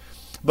face.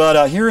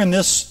 But here in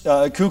this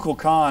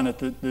Kukulkan, at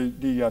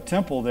the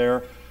temple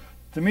there,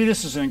 to me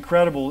this is an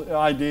incredible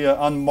idea.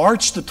 On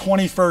March the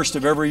 21st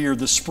of every year,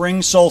 the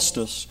spring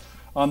solstice,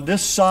 on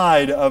this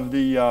side of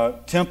the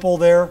temple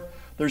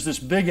there's this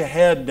big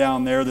head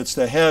down there that's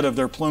the head of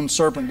their plumed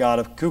serpent god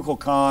of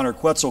Kukulkan or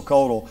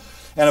Quetzalcoatl.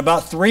 And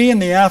about 3 in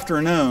the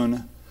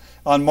afternoon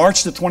on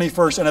March the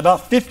 21st, and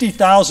about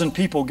 50,000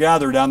 people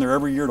gather down there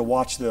every year to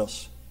watch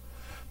this.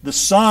 The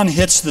sun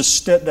hits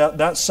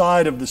that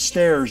side of the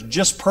stairs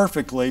just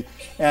perfectly,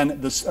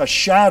 and a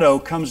shadow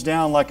comes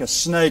down like a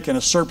snake in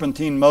a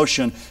serpentine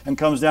motion and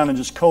comes down and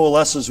just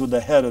coalesces with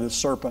the head of the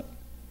serpent.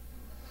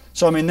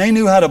 So, I mean, they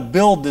knew how to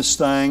build this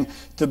thing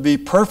to be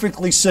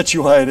perfectly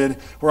situated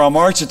where on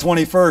March the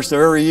 21st of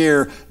every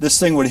year, this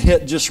thing would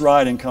hit just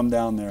right and come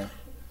down there.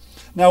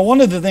 Now,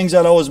 one of the things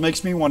that always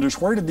makes me wonder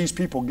is, where did these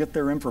people get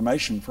their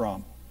information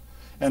from?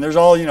 And there's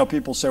all,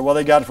 people say, well,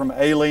 they got it from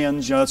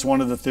aliens. That's one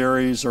of the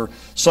theories. Or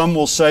some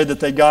will say that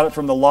they got it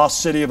from the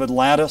lost city of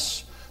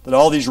Atlantis, that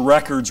all these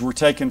records were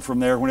taken from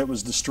there when it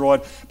was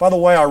destroyed. By the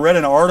way, I read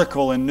an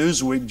article in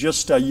Newsweek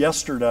just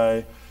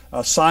yesterday.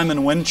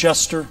 Simon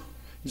Winchester,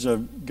 he's a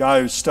guy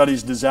who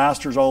studies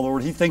disasters all over the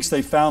world. He thinks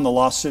they found the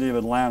lost city of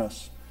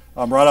Atlantis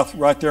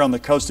right there on the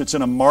coast. It's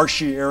in a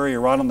marshy area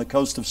right on the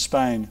coast of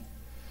Spain.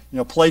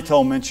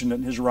 Plato mentioned it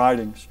in his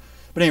writings.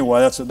 But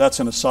anyway, that's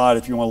an aside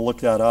if you want to look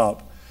that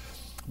up.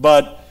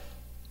 But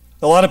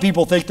a lot of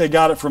people think they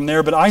got it from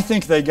there, but I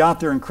think they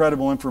got their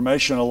incredible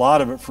information, a lot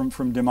of it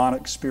from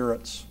demonic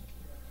spirits.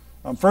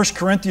 1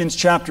 Corinthians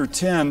chapter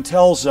 10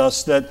 tells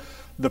us that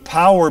the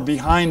power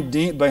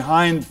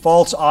behind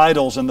false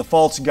idols and the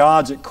false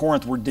gods at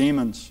Corinth were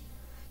demons.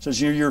 It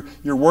says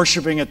you're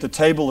worshiping at the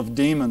table of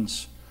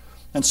demons.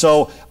 And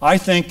so I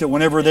think that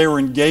whenever they were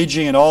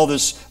engaging in all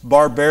this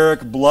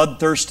barbaric,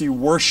 bloodthirsty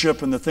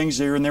worship and the things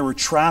they were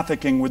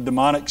trafficking with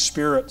demonic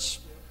spirits.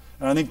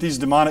 And I think these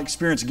demonic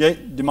spirits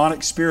gave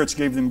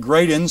them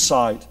great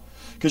insight.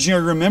 Because,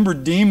 remember,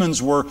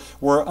 demons were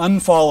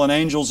unfallen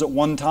angels at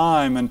one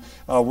time and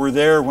were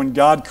there when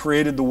God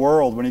created the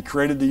world, when He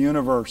created the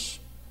universe.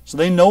 So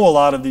they know a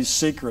lot of these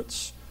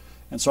secrets.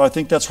 And so I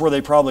think that's where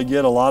they probably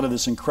get a lot of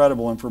this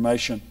incredible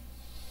information.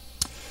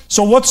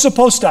 So what's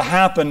supposed to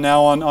happen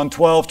now on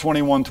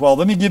 12/21/12?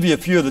 Let me give you a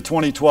few of the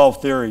 2012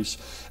 theories.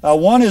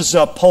 One is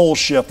pole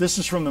shift. This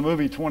is from the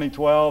movie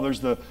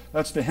 2012.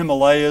 That's the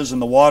Himalayas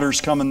and the water's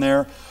coming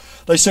there.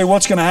 They say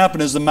what's going to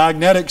happen is the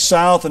magnetic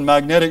south and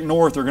magnetic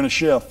north are going to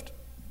shift.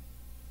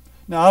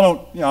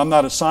 Now, I'm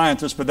not a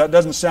scientist, but that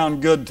doesn't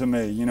sound good to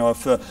me.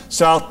 If the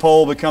South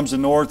Pole becomes the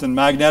North and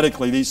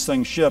magnetically these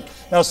things shift.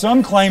 Now,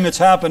 some claim it's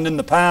happened in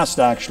the past,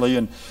 actually,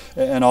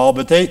 and all,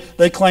 but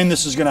they claim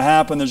this is going to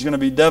happen. There's going to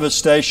be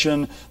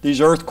devastation,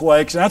 these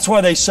earthquakes. And that's why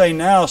they say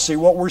now, see,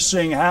 what we're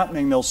seeing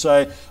happening, they'll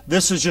say,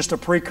 this is just a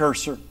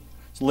precursor.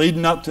 It's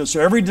leading up to, so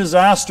every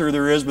disaster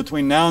there is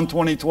between now and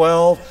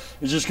 2012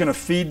 is just going to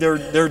feed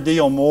their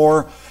deal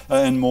more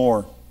and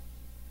more.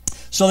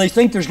 So they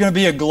think there's going to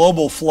be a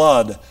global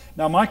flood.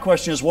 Now my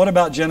question is, what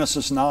about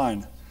Genesis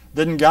 9?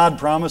 Didn't God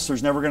promise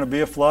there's never going to be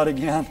a flood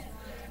again?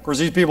 Of course,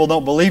 these people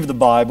don't believe the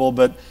Bible,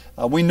 but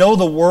we know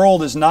the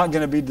world is not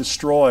going to be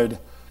destroyed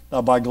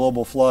by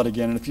global flood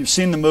again. And if you've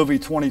seen the movie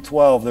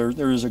 2012,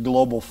 there is a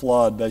global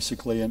flood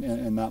basically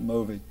in that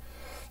movie.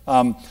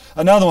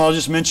 Another one I'll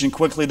just mention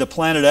quickly, the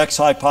Planet X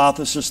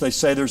hypothesis. They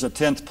say there's a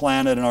 10th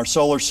planet in our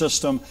solar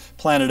system,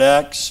 Planet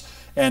X.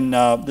 And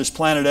this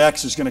Planet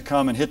X is going to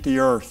come and hit the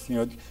Earth.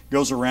 It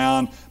goes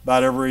around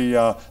about every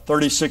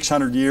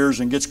 3,600 years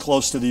and gets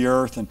close to the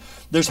Earth. And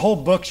there's whole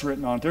books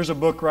written on it. There's a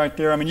book right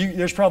there.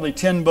 There's probably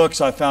 10 books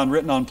I found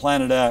written on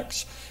Planet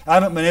X. I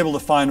haven't been able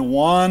to find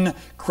one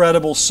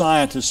credible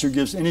scientist who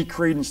gives any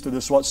credence to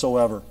this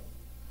whatsoever.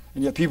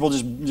 And yet people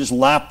just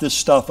lap this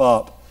stuff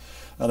up.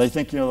 They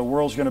think the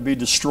world's going to be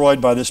destroyed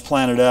by this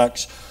Planet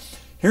X.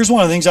 Here's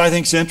one of the things I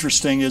think is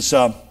interesting is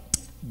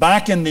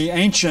back in the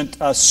ancient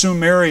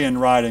Sumerian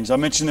writings, I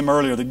mentioned them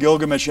earlier, the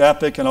Gilgamesh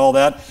epic and all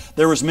that,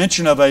 there was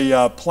mention of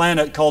a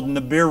planet called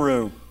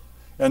Nibiru.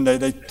 And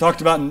they talked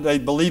about, they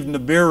believed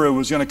Nibiru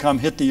was going to come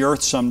hit the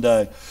earth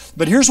someday.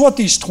 But here's what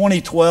these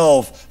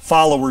 2012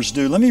 followers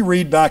do. Let me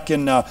read back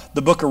in the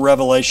book of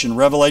Revelation,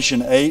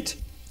 Revelation 8.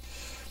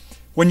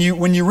 When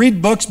you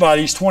read books by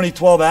these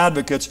 2012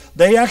 advocates,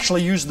 they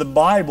actually use the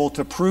Bible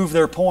to prove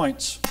their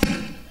points.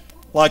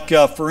 Like,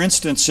 for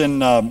instance,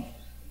 in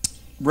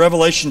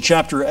Revelation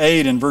chapter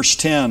 8 and verse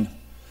 10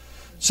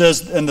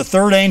 says, "And the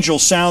third angel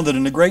sounded,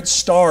 and a great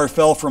star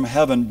fell from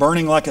heaven,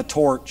 burning like a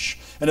torch.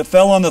 And it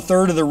fell on the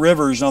third of the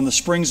rivers and on the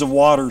springs of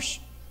waters.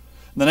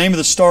 And the name of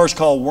the star is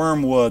called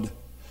Wormwood.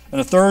 And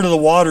a third of the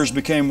waters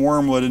became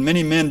wormwood, and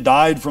many men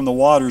died from the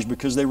waters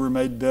because they were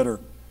made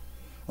bitter."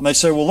 And they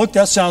say, well, look,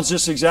 that sounds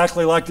just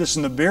exactly like this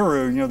in the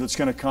Nibiru, that's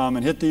going to come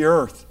and hit the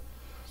earth.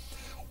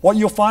 What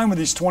you'll find with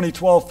these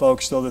 2012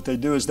 folks, though, that they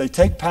do is they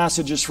take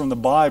passages from the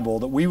Bible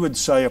that we would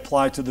say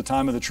apply to the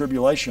time of the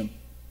tribulation,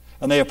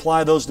 and they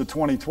apply those to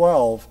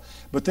 2012.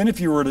 But then if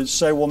you were to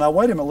say, well, now,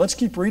 wait a minute, let's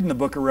keep reading the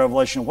book of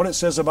Revelation, what it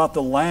says about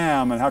the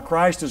Lamb and how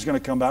Christ is going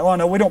to come back. Oh,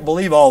 no, we don't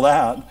believe all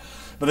that.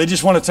 But they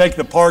just want to take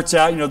the parts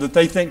out, that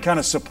they think kind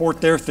of support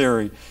their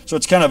theory. So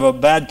it's kind of a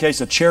bad case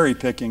of cherry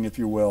picking, if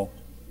you will.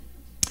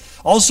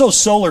 Also,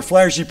 solar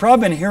flares. You've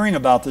probably been hearing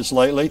about this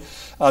lately.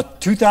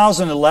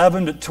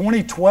 2011 to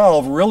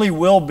 2012 really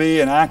will be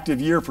an active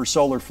year for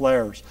solar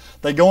flares.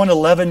 They go in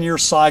 11-year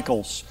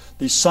cycles,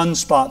 these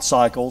sunspot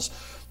cycles,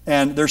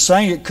 and they're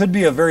saying it could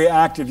be a very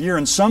active year.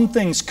 And some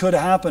things could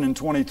happen in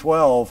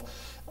 2012,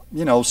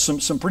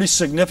 some pretty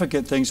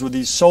significant things with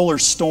these solar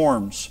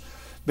storms.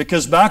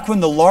 Because back when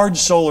the large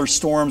solar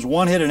storms,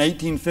 one hit in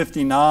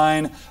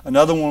 1859,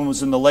 another one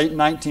was in the late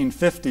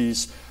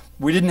 1950s,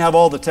 we didn't have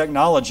all the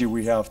technology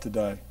we have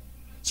today.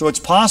 So it's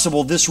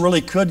possible this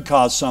really could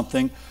cause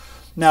something.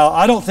 Now,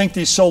 I don't think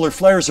these solar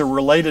flares are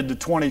related to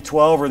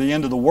 2012 or the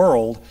end of the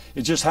world.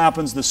 It just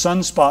happens the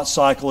sunspot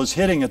cycle is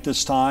hitting at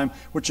this time,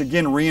 which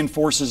again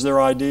reinforces their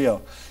idea.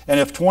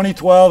 And if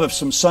 2012, if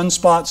some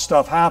sunspot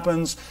stuff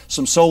happens,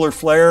 some solar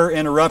flare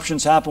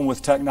interruptions happen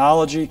with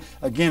technology,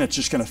 again, it's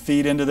just going to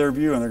feed into their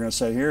view, and they're going to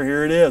say,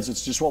 here it is.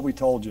 It's just what we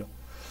told you.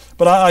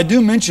 But I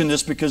do mention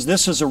this because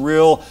this is a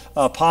real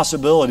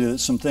possibility that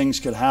some things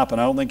could happen.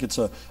 I don't think it's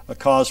a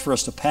cause for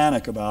us to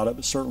panic about it,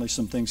 but certainly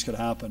some things could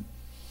happen.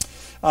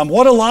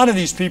 What a lot of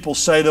these people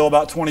say, though,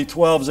 about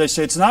 2012 is they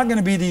say it's not going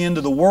to be the end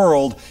of the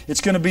world.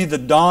 It's going to be the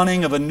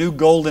dawning of a new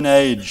golden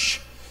age.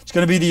 It's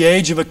going to be the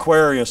age of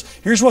Aquarius.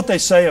 Here's what they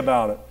say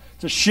about it.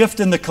 It's a shift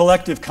in the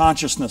collective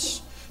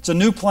consciousness. It's a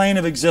new plane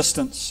of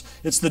existence.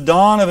 It's the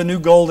dawn of a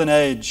new golden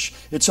age.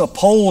 It's a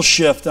pole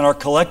shift in our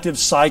collective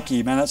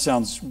psyche. Man, that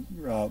sounds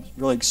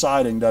really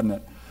exciting, doesn't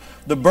it?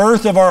 The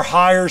birth of our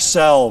higher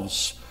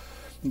selves.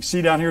 You can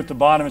see down here at the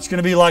bottom, it's going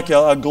to be like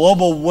a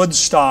global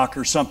Woodstock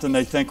or something,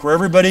 they think, where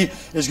everybody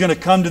is going to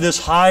come to this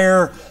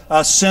higher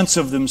sense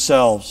of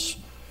themselves.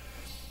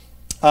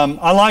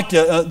 I like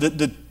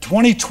the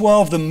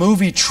 2012, the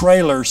movie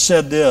trailer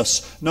said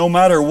this: no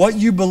matter what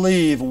you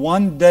believe,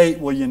 one date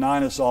will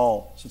unite us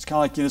all. So it's kind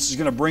of like this is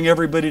going to bring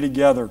everybody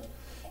together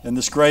in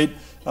this great,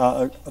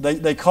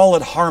 they call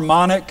it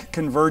harmonic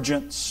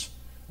convergence.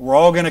 We're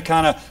all going to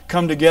kind of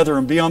come together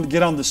and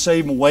get on the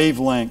same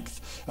wavelength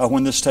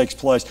when this takes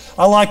place.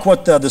 I like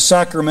what the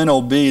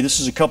Sacramento Bee,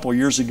 this is a couple of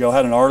years ago,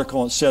 had an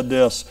article and it said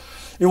this: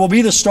 It will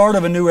be the start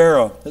of a new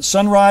era. At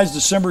sunrise,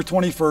 December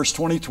 21st,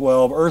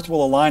 2012, Earth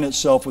will align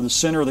itself with the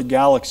center of the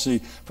galaxy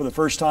for the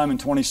first time in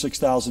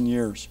 26,000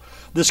 years.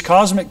 This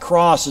cosmic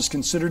cross is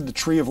considered the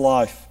tree of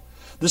life.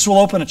 This will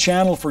open a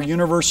channel for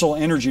universal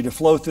energy to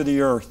flow through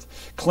the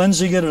earth,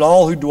 cleansing it at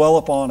all who dwell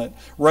upon it,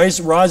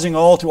 rising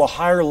all to a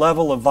higher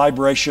level of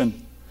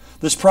vibration.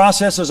 This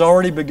process has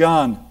already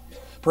begun.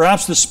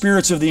 Perhaps the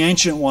spirits of the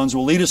ancient ones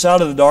will lead us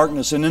out of the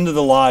darkness and into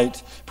the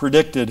light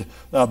predicted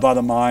by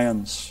the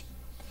Mayans.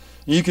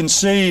 You can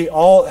see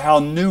how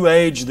New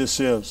Age this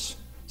is.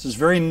 This is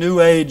very New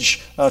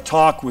Age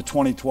talk with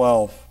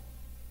 2012.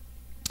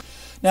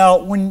 Now,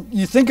 when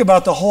you think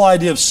about the whole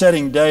idea of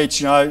setting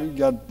dates, I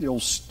got the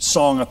old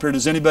song up here,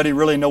 does anybody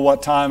really know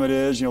what time it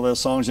is? Those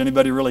songs,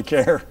 anybody really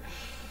care?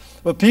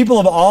 But people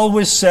have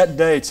always set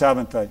dates,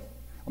 haven't they?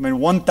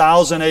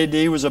 1000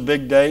 AD was a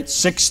big date.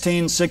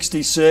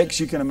 1666,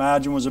 you can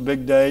imagine, was a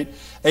big date.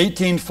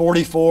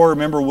 1844,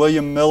 remember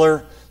William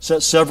Miller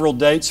set several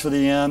dates for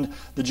the end.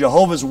 The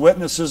Jehovah's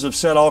Witnesses have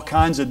set all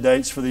kinds of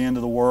dates for the end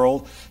of the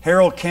world.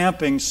 Harold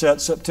Camping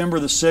set September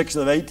the 6th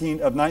of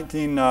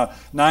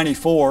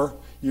 1994,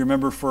 you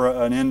remember, for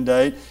an end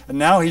date. And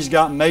now he's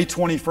got May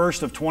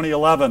 21st of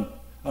 2011. I don't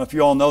know if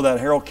you all know that.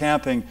 Harold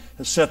Camping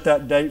has set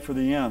that date for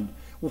the end.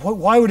 Well,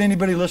 why would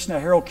anybody listen to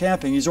Harold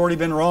Camping? He's already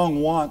been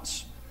wrong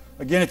once.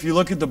 Again, if you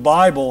look at the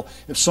Bible,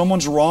 if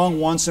someone's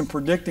wrong once in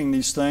predicting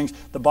these things,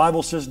 the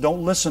Bible says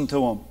don't listen to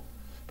them.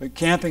 But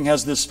Camping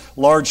has this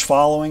large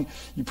following.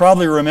 You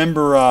probably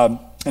remember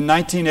in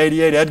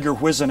 1988, Edgar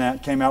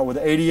Whisenant came out with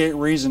 88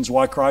 reasons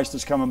why Christ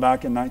is coming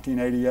back in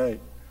 1988.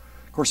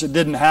 Of course, it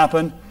didn't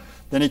happen.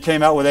 Then he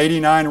came out with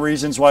 89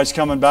 reasons why he's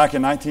coming back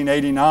in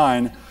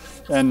 1989.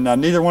 And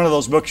neither one of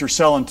those books are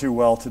selling too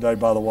well today,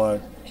 by the way.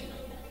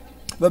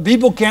 But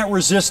people can't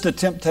resist the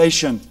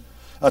temptation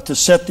to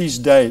set these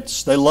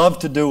dates. They love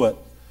to do it.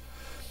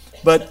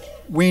 But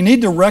we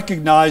need to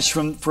recognize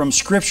from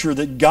Scripture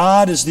that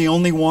God is the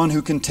only one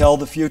who can tell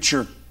the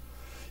future.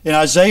 In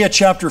Isaiah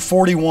chapter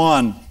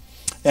 41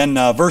 and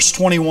verse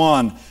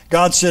 21,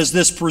 God says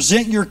this,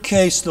 "Present your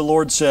case," the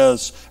Lord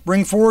says.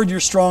 "Bring forward your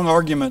strong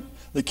argument,"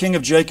 the King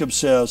of Jacob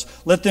says.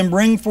 "Let them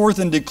bring forth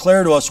and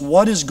declare to us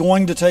what is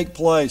going to take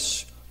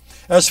place.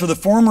 As for the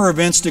former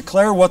events,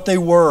 declare what they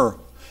were,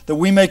 that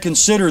we may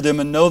consider them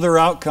and know their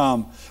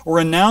outcome. Or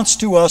announce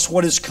to us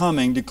what is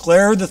coming.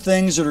 Declare the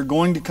things that are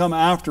going to come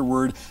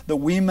afterward, that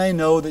we may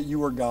know that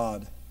you are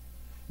God."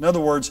 In other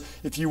words,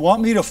 if you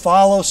want me to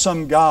follow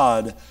some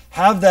God,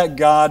 have that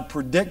God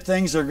predict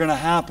things that are going to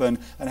happen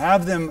and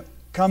have them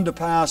come to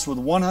pass with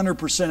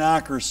 100%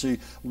 accuracy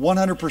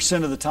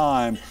 100% of the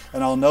time,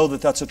 and I'll know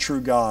that that's a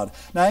true God.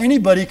 Now,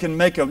 anybody can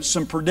make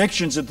some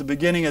predictions at the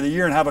beginning of the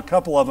year and have a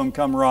couple of them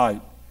come right.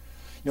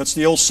 It's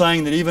the old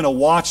saying that even a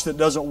watch that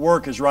doesn't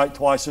work is right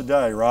twice a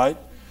day, right?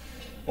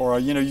 Or,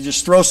 you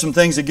just throw some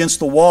things against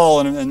the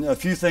wall and a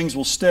few things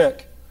will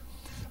stick.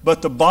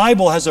 But the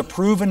Bible has a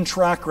proven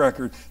track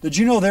record. Did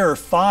you know there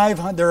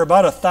are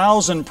about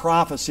 1,000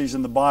 prophecies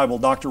in the Bible?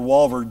 Dr.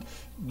 Walvoord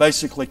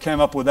basically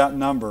came up with that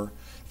number.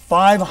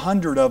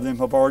 500 of them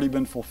have already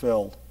been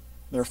fulfilled.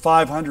 There are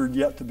 500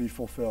 yet to be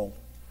fulfilled.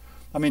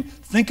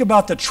 Think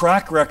about the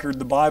track record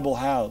the Bible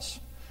has.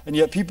 And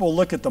yet people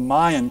look at the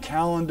Mayan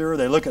calendar,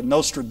 they look at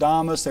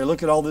Nostradamus, they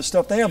look at all this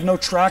stuff. They have no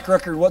track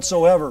record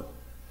whatsoever.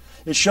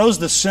 It shows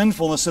the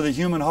sinfulness of the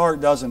human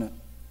heart, doesn't it?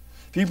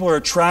 People are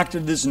attracted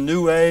to this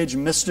New Age,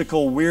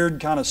 mystical, weird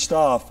kind of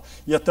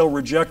stuff, yet they'll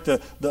reject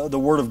the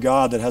Word of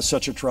God that has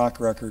such a track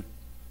record.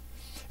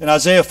 In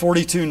Isaiah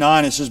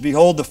 42:9, it says,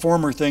 "Behold, the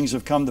former things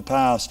have come to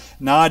pass.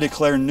 Now I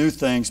declare new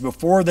things.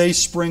 Before they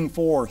spring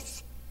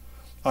forth,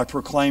 I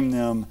proclaim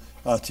them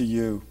to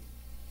you."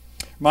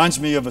 Reminds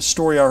me of a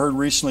story I heard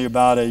recently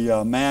about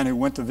a man who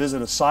went to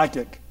visit a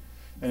psychic.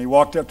 And he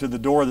walked up to the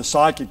door of the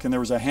psychic, and there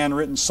was a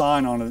handwritten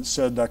sign on it that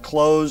said,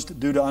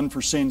 "Closed due to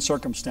unforeseen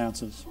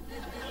circumstances."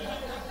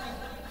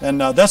 And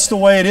that's the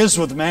way it is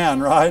with man,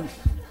 right?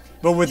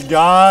 But with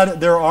God,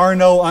 there are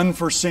no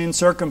unforeseen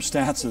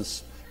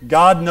circumstances.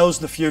 God knows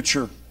the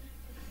future.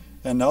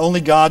 And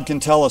only God can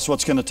tell us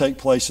what's going to take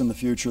place in the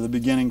future, the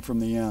beginning from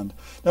the end.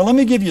 Now, let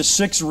me give you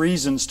 6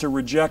 reasons to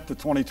reject the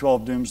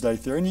 2012 doomsday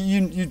theory.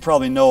 And you'd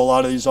probably know a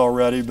lot of these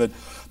already, but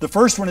the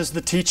first one is the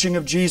teaching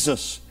of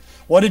Jesus.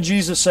 What did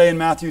Jesus say in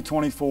Matthew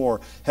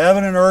 24?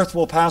 "Heaven and earth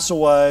will pass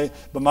away,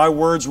 but my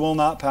words will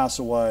not pass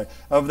away.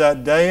 Of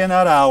that day and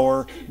that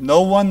hour,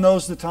 no one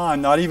knows the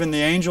time, not even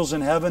the angels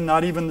in heaven,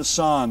 not even the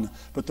Son,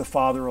 but the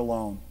Father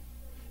alone."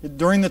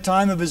 During the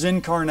time of His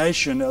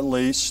incarnation, at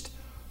least,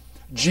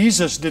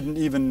 Jesus didn't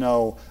even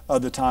know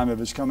the time of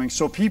His coming.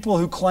 So people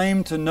who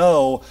claim to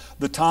know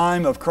the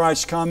time of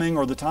Christ's coming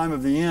or the time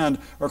of the end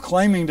are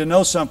claiming to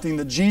know something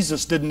that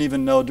Jesus didn't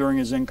even know during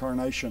His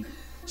incarnation.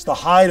 It's the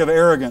height of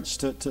arrogance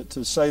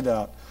to say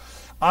that.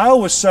 I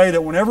always say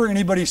that whenever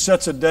anybody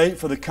sets a date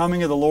for the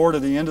coming of the Lord or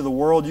the end of the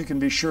world, you can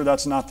be sure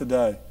that's not the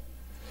day.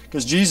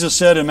 Because Jesus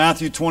said in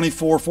Matthew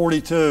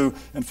 24:42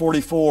 and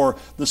 44,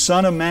 "The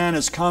Son of Man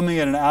is coming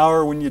at an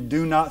hour when you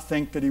do not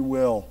think that He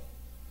will."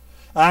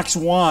 Acts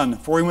 1,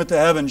 before he went to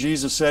heaven,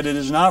 Jesus said, "It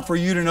is not for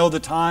you to know the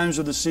times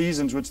or the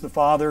seasons which the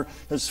Father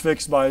has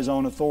fixed by His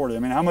own authority." I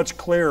mean, how much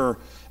clearer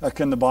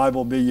can the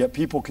Bible be? Yet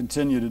people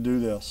continue to do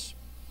this.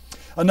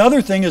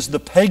 Another thing is the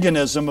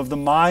paganism of the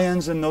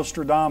Mayans and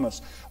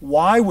Nostradamus.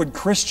 Why would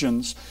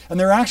Christians, and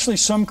there are actually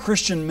some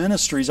Christian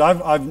ministries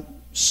I've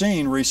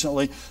seen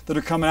recently that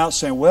are coming out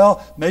saying,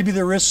 well, maybe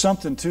there is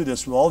something to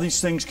this with all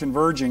these things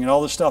converging and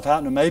all this stuff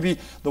happening. Maybe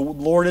the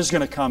Lord is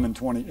going to come in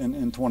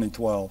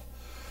 2012.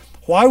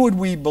 Why would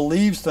we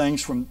believe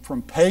things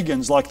from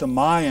pagans like the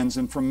Mayans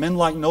and from men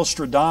like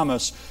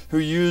Nostradamus who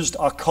used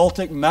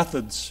occultic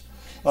methods?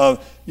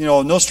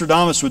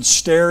 Nostradamus would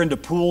stare into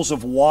pools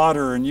of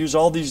water and use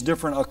all these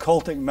different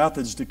occultic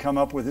methods to come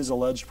up with his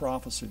alleged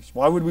prophecies.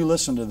 Why would we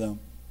listen to them?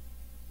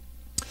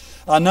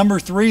 Number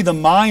 3, the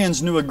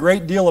Mayans knew a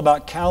great deal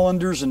about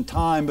calendars and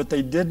time, but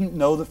they didn't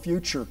know the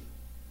future.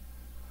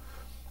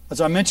 As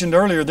I mentioned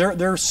earlier,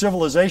 their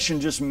civilization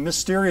just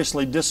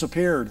mysteriously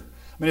disappeared.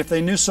 I mean, if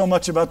they knew so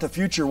much about the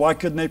future, why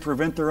couldn't they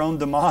prevent their own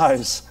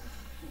demise?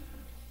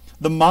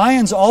 The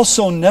Mayans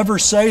also never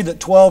say that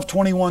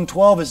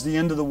 12/21/12 is the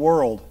end of the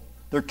world.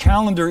 Their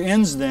calendar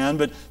ends then,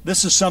 but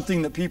this is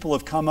something that people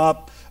have come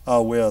up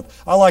with.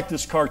 I like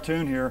this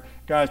cartoon here.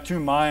 Guy has 2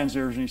 Mayans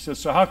ears, and he says,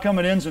 "So how come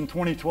it ends in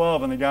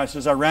 2012?" And the guy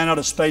says, "I ran out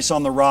of space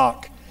on the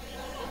rock."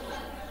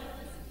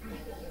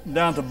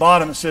 Down at the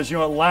bottom it says,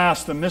 at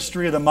last the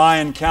mystery of the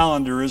Mayan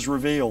calendar is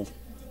revealed.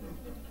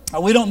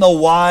 We don't know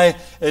why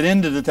it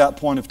ended at that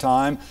point of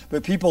time,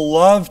 but people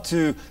love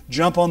to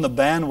jump on the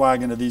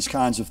bandwagon of these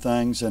kinds of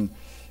things and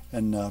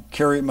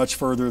carry it much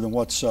further than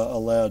what's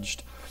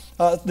alleged.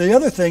 The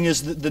other thing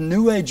is the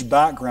New Age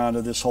background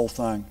of this whole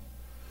thing.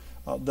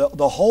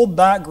 The whole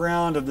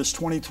background of this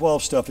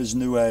 2012 stuff is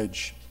New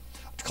Age.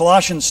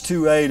 Colossians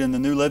 2:8 in the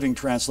New Living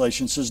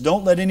Translation says,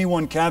 "Don't let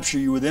anyone capture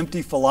you with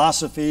empty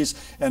philosophies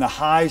and a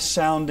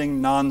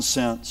high-sounding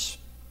nonsense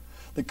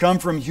that come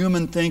from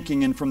human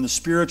thinking and from the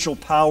spiritual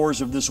powers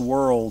of this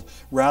world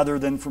rather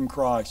than from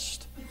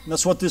Christ." And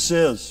that's what this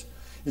is.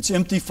 It's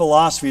empty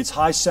philosophy. It's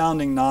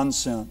high-sounding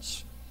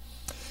nonsense.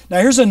 Now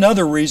here's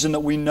another reason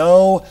that we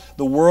know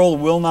the world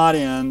will not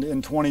end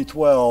in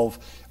 2012,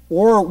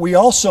 or we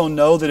also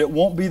know that it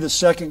won't be the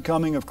second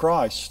coming of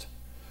Christ.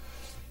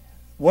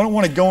 I don't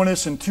want to go into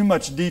this in too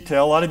much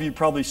detail. A lot of you have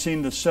probably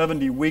seen the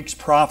 70 weeks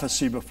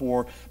prophecy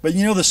before. But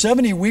the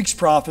 70 weeks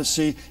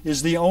prophecy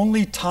is the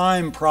only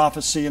time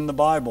prophecy in the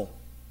Bible.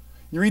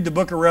 You read the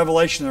book of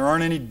Revelation, there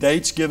aren't any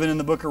dates given in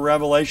the book of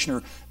Revelation.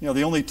 Or,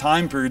 the only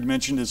time period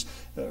mentioned is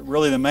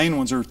really the main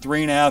ones are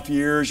 3.5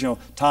 years,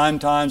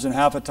 times, and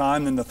half a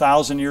time, then the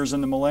 1,000 years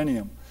in the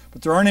millennium.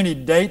 But there aren't any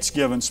dates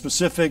given,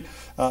 specific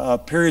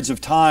periods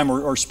of time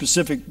or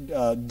specific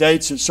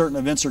dates that certain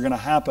events are going to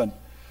happen.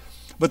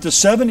 But the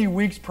 70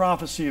 weeks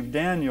prophecy of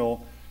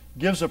Daniel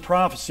gives a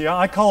prophecy.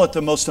 I call it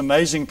the most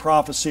amazing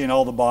prophecy in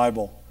all the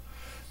Bible.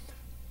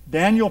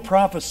 Daniel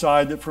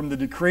prophesied that from the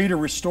decree to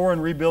restore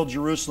and rebuild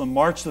Jerusalem,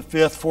 March the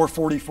 5th,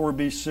 444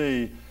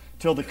 BC,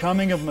 till the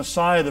coming of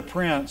Messiah the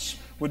Prince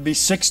would be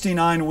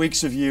 69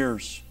 weeks of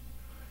years.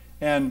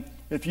 And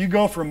if you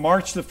go from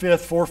March the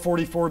 5th,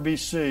 444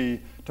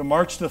 BC, to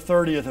March the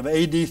 30th of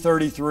AD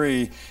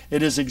 33,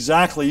 it is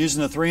exactly,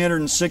 using the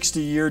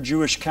 360-year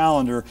Jewish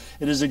calendar,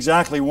 it is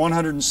exactly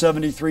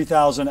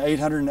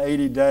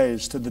 173,880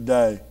 days to the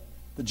day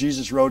that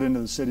Jesus rode into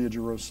the city of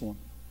Jerusalem.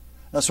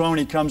 That's why when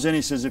He comes in,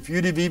 He says, if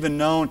you'd have even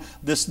known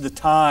the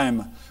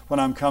time when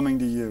I'm coming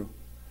to you.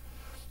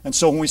 And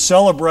so when we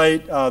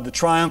celebrate the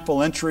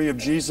triumphal entry of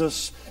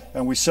Jesus,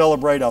 and we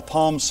celebrate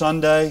Palm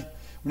Sunday,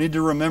 we need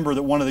to remember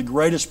that one of the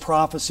greatest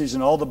prophecies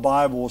in all the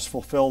Bible was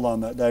fulfilled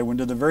on that day, when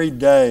to the very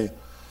day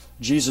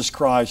Jesus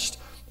Christ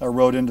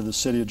rode into the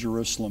city of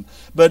Jerusalem.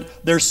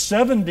 But there's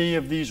 70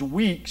 of these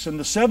weeks, and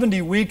the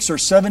 70 weeks are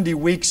 70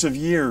 weeks of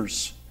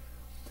years.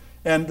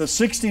 And the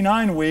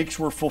 69 weeks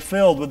were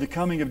fulfilled with the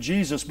coming of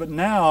Jesus, but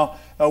now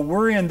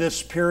we're in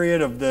this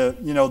period of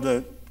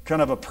the kind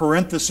of a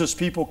parenthesis,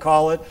 people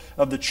call it,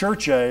 of the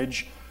church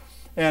age.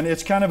 And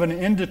it's kind of an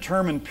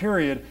indeterminate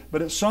period,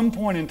 but at some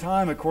point in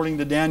time, according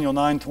to Daniel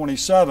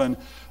 9:27,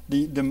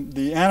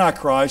 the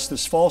Antichrist,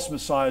 this false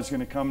Messiah, is going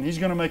to come, and he's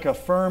going to make a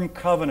firm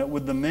covenant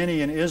with the many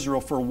in Israel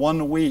for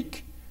 1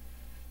 week.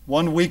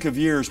 1 week of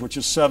years, which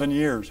is 7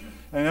 years.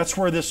 And that's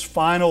where this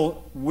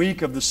final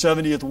week of the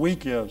 70th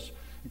week is.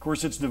 Of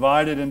course, it's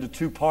divided into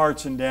 2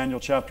 parts in Daniel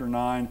chapter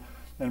 9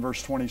 and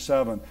verse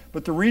 27.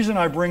 But the reason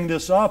I bring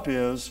this up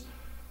is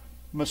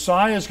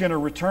Messiah is going to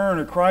return,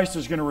 or Christ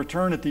is going to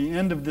return at the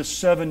end of this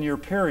 7-year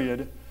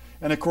period.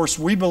 And of course,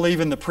 we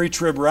believe in the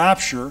pre-trib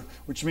rapture,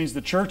 which means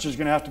the church is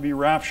going to have to be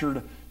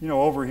raptured,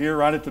 over here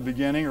right at the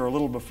beginning or a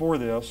little before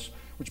this.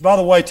 Which, by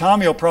the way,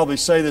 Tommy will probably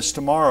say this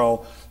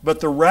tomorrow, but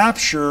the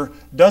rapture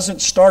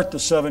doesn't start the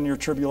 7-year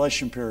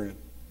tribulation period.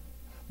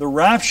 The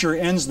rapture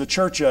ends the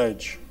church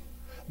age.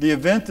 The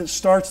event that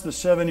starts the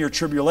 7-year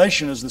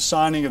tribulation is the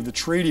signing of the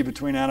treaty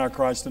between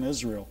Antichrist and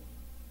Israel.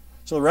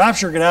 So the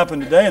rapture could happen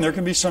today, and there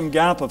can be some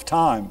gap of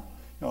time.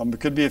 It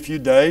could be a few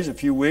days, a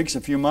few weeks,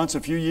 a few months,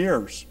 a few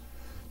years,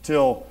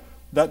 till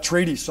that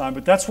treaty signed.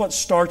 But that's what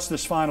starts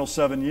this final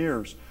 7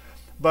 years.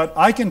 But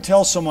I can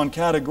tell someone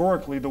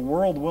categorically the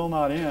world will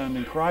not end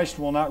and Christ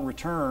will not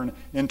return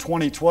in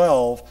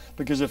 2012,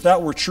 because if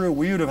that were true,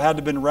 we would have had to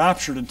have been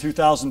raptured in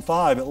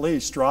 2005 at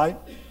least, right?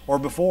 Or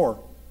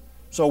before.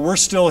 So we're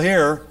still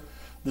here.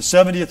 The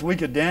 70th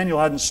week of Daniel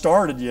hadn't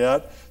started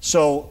yet.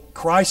 So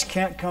Christ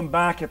can't come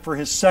back for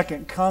His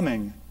second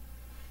coming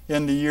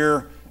in the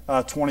year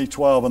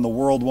 2012, and the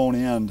world won't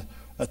end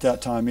at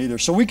that time either.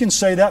 So we can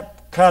say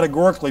that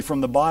categorically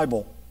from the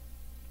Bible.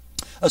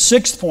 A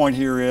sixth point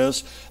here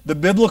is the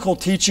biblical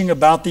teaching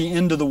about the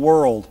end of the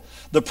world.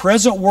 The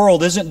present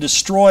world isn't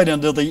destroyed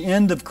until the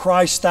end of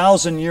Christ's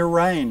 1,000-year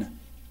reign.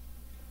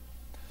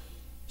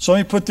 So let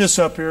me put this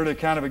up here to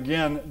kind of,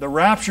 again, the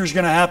rapture is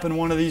going to happen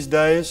one of these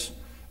days.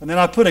 And then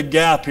I put a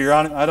gap here.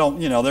 I don't,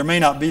 there may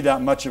not be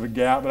that much of a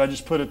gap, but I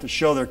just put it to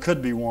show there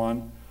could be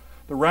one.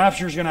 The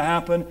rapture is going to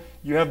happen.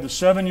 You have the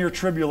 7-year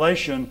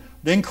tribulation.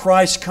 Then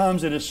Christ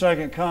comes at His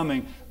second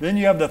coming. Then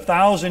you have the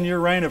 1,000-year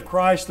reign of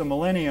Christ, the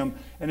millennium.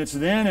 And it's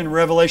then in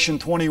Revelation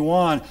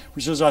 21,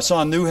 which says, I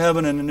saw a new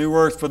heaven and a new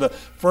earth, for the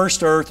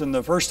first earth and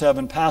the first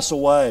heaven pass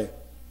away.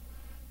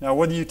 Now,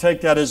 whether you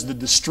take that as the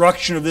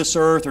destruction of this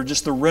earth or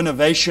just the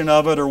renovation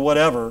of it or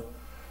whatever,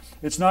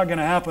 it's not going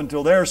to happen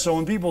until there. So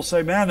when people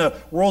say, man, the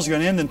world's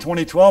going to end in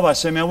 2012, I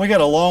say, man, we got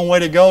a long way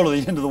to go to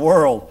the end of the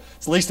world.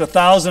 It's at least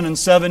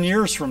 1,007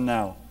 years from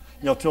now,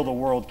 till the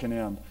world can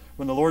end,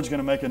 when the Lord's going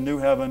to make a new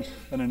heaven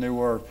and a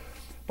new earth.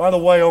 By the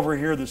way, over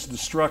here, this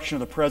destruction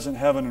of the present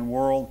heaven and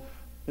world,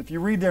 if you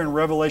read there in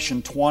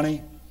Revelation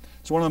 20,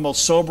 it's one of the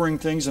most sobering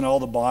things in all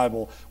the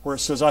Bible, where it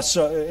says, I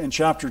saw in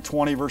chapter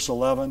 20, verse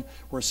 11,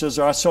 where it says,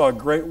 I saw a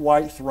great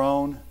white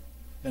throne,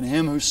 and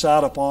Him who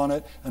sat upon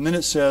it. And then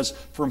it says,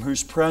 from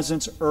whose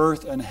presence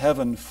earth and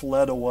heaven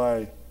fled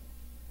away,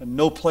 and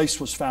no place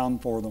was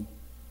found for them.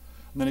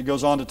 And then it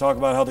goes on to talk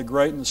about how the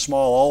great and the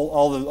small,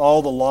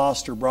 all the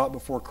lost are brought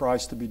before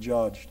Christ to be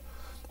judged.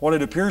 What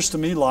it appears to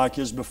me like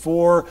is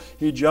before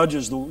He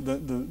judges the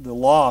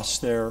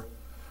lost there,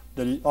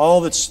 that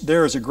all that's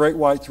there is a great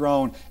white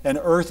throne, and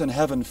earth and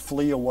heaven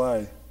flee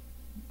away.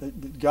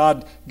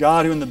 God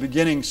who in the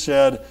beginning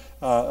said,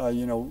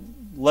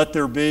 let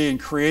there be, and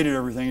created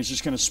everything, is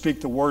just going to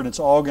speak the word, and it's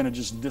all going to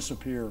just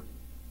disappear.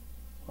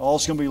 All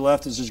that's going to be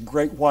left is this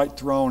great white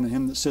throne and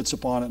Him that sits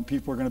upon it, and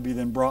people are going to be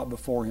then brought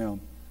before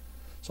Him.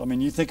 So,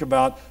 you think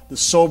about the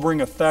sobering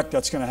effect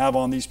that's going to have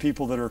on these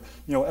people that are,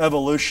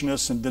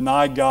 evolutionists and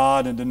deny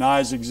God and deny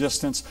His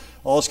existence.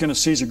 All it's going to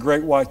see is a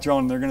great white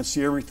throne, and they're going to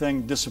see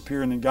everything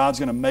disappear, and then God's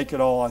going to make it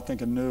all, I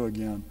think, anew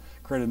again,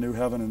 create a new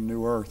heaven and a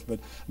new earth. But,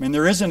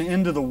 there is an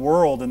end to the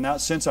world in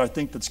that sense, I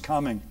think, that's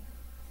coming.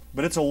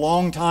 But it's a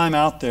long time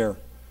out there.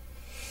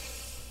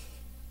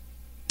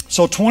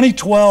 So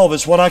 2012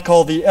 is what I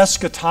call the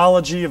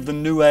eschatology of the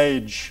New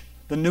Age.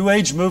 The New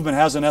Age movement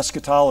has an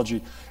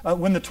eschatology.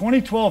 When the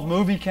 2012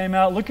 movie came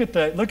out, look at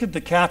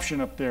the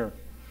caption up there.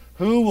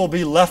 Who will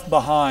be left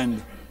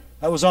behind?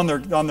 That was on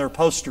their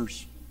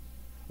posters.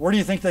 Where do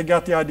you think they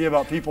got the idea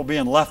about people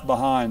being left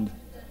behind?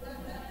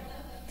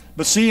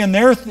 But see, in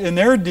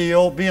their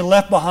deal, being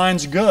left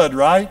behind's good,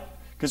 right?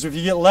 Because if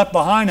you get left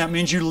behind, that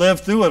means you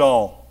live through it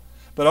all.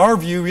 But our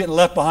view, getting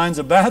left behind is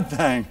a bad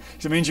thing.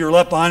 It means you're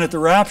left behind at the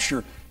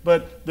rapture.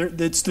 But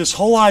it's this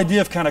whole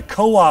idea of kind of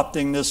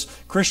co-opting this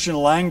Christian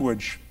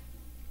language.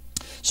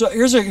 So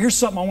here's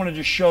something I want to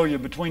just show you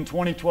between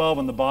 2012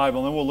 and the Bible,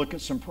 and then we'll look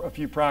at a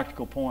few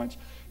practical points.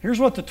 Here's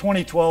what the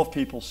 2012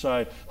 people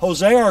say.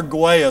 Jose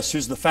Arguelles,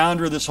 who's the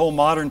founder of this whole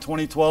modern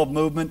 2012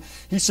 movement,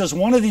 he says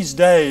one of these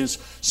days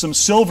some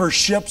silver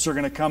ships are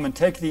going to come and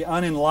take the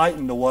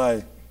unenlightened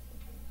away.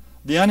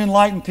 The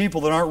unenlightened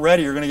people that aren't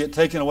ready are going to get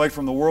taken away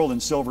from the world in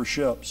silver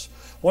ships.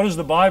 What does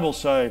the Bible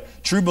say?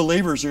 True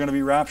believers are going to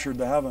be raptured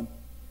to heaven.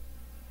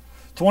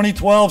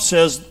 2012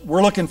 says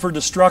we're looking for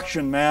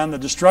destruction, man. The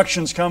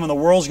destruction's coming. The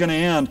world's going to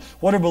end.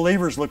 What are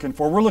believers looking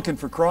for? We're looking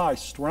for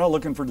Christ. We're not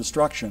looking for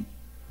destruction.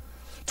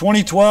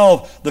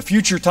 2012, the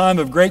future time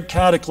of great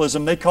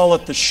cataclysm, they call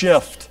it the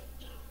shift.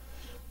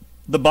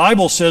 The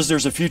Bible says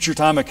there's a future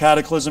time of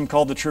cataclysm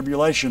called the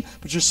tribulation.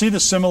 But you see the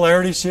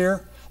similarities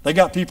here? They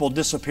got people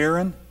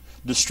disappearing.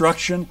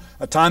 Destruction,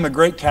 a time of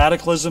great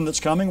cataclysm that's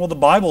coming. Well, the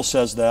Bible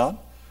says that.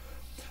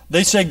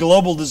 They say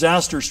global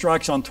disaster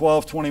strikes on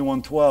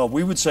 12/21/12.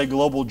 We would say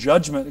global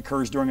judgment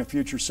occurs during a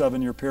future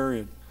 7-year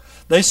period.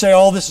 They say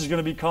all this is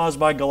going to be caused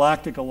by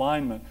galactic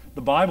alignment.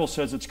 The Bible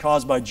says it's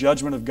caused by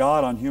judgment of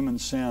God on human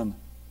sin.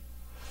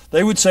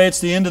 They would say it's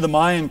the end of the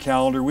Mayan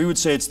calendar. We would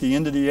say it's the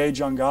end of the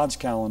age on God's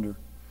calendar.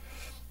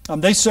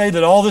 They say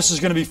that all this is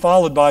going to be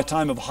followed by a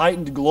time of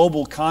heightened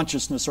global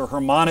consciousness or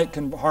harmonic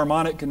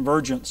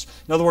convergence.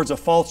 In other words, a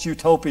false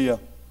utopia.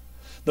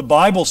 The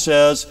Bible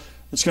says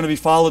it's going to be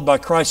followed by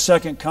Christ's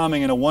second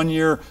coming and a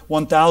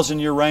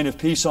 1,000-year reign of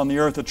peace on the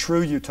earth, a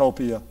true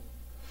utopia.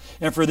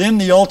 And for them,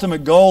 the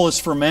ultimate goal is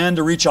for man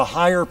to reach a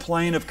higher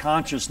plane of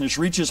consciousness,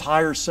 reach his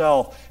higher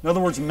self. In other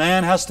words,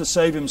 man has to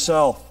save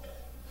himself.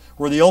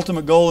 Where the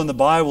ultimate goal in the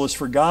Bible is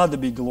for God to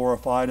be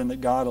glorified and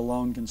that God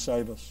alone can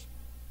save us.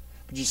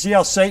 But you see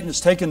how Satan has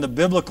taken the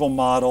biblical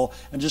model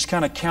and just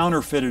kind of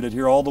counterfeited it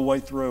here all the way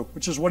through,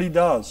 which is what he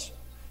does.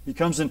 He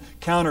comes and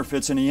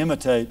counterfeits and he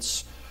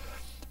imitates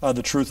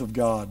the truth of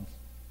God.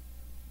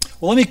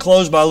 Well, let me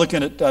close by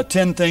looking at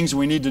 10 things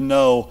we need to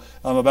know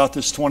about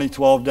this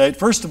 2012 date.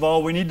 First of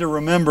all, we need to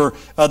remember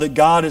that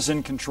God is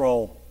in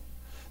control.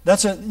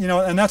 That's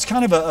and that's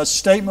kind of a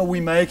statement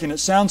we make, and it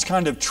sounds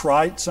kind of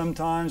trite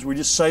sometimes. We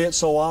just say it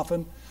so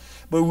often.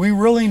 But we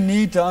really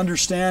need to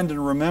understand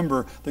and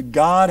remember that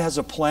God has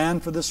a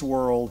plan for this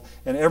world,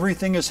 and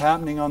everything is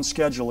happening on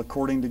schedule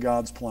according to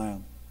God's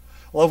plan.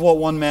 I love what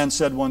one man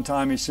said one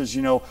time. He says,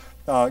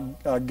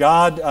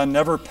 God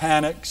never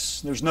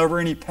panics. There's never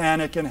any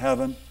panic in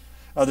heaven.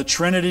 The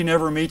Trinity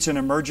never meets in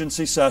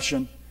emergency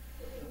session.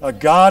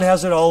 God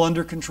has it all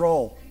under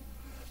control.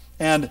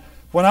 And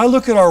when I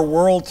look at our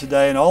world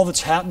today and all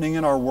that's happening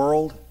in our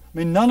world, I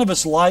mean, none of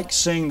us like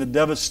seeing the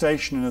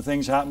devastation and the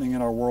things happening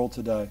in our world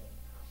today.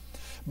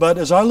 But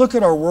as I look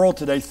at our world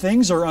today,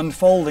 things are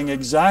unfolding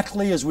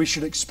exactly as we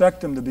should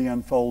expect them to be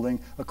unfolding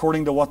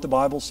according to what the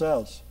Bible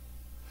says.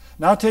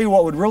 Now, I'll tell you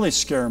what would really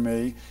scare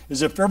me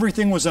is if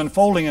everything was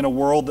unfolding in a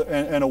world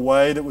in a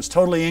way that was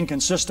totally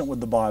inconsistent with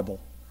the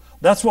Bible.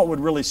 That's what would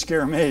really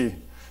scare me,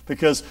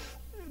 because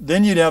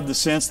then you'd have the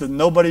sense that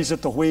nobody's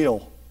at the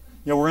wheel.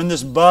 We're in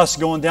this bus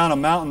going down a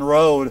mountain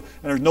road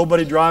and there's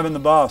nobody driving the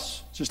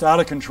bus. It's just out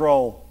of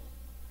control.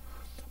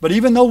 But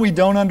even though we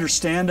don't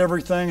understand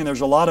everything and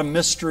there's a lot of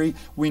mystery,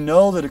 we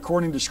know that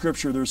according to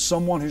Scripture there's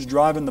someone who's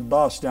driving the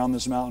bus down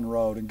this mountain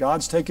road, and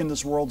God's taking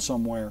this world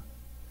somewhere.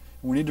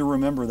 We need to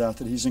remember that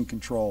He's in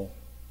control.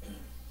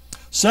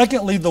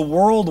 Secondly, the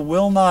world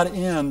will not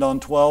end on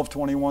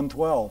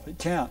 12/21/12. It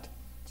can't.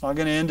 It's not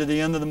going to end to the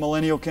end of the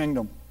millennial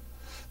kingdom.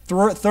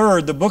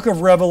 Third, the book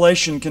of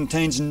Revelation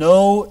contains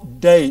no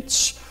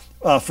dates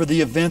for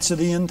the events of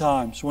the end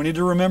times. We need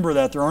to remember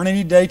that. There aren't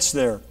any dates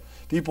there.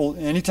 People,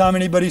 anytime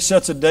anybody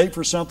sets a date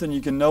for something,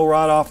 you can know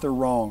right off they're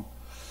wrong.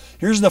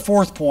 Here's the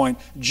fourth point.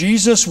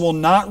 Jesus will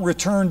not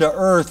return to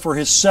earth for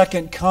His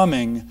second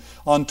coming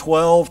on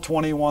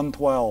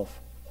 12/21/12.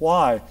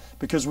 Why?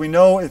 Because we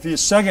know if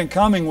His second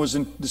coming was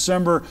in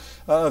December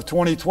of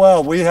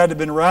 2012, we had to have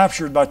been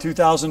raptured by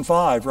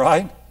 2005,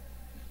 right?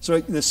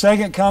 So the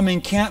second coming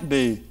can't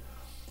be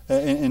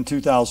in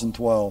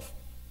 2012.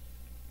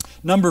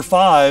 Number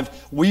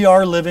 5, we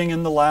are living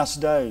in the last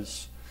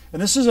days.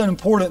 And this is an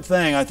important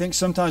thing. I think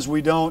sometimes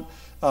we don't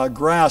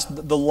grasp.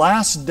 The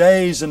last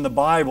days in the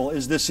Bible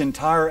is this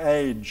entire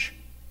age.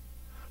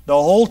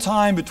 The whole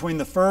time between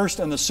the first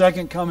and the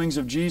second comings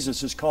of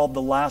Jesus is called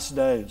the last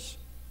days.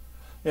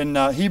 In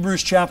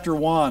Hebrews chapter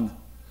 1, it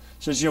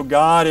says,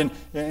 God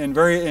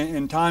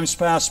in times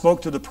past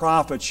spoke to the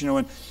prophets,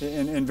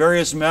 in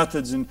various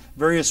methods and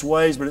various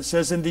ways. But it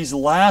says in these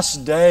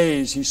last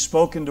days He's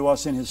spoken to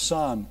us in His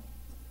Son.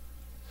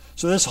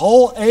 So this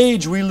whole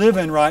age we live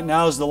in right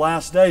now is the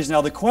last days.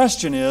 Now the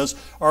question is,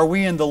 are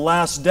we in the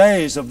last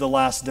days of the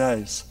last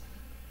days?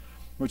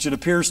 Which it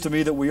appears to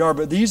me that we are.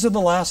 But these are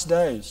the last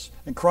days.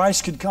 And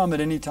Christ could come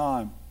at any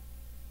time.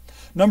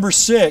 Number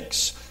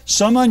 6,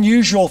 some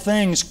unusual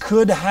things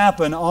could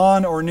happen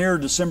on or near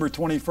December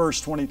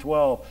 21st,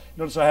 2012.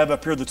 Notice I have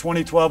up here the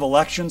 2012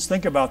 elections.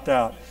 Think about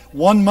that.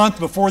 1 month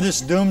before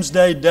this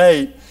doomsday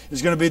date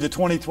is going to be the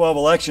 2012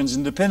 elections.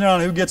 And depending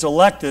on who gets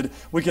elected,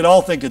 we could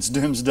all think it's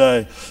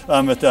doomsday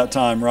at that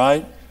time,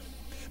 right?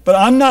 But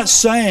I'm not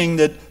saying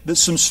that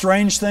some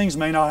strange things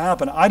may not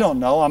happen. I don't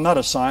know. I'm not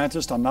a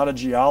scientist. I'm not a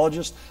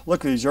geologist.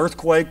 Look at these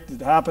earthquakes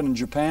that happened in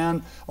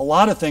Japan. A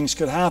lot of things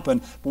could happen.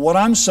 But what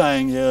I'm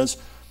saying is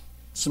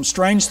some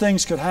strange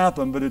things could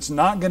happen, but it's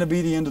not going to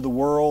be the end of the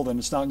world, and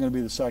it's not going to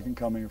be the second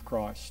coming of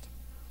Christ.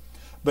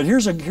 But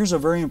here's a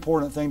very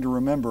important thing to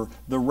remember.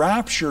 The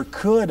rapture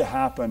could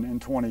happen in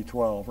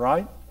 2012,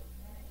 right?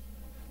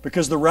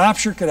 Because the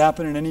rapture could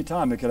happen at any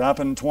time. It could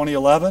happen in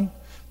 2011,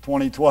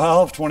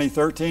 2012,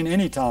 2013,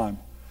 any time.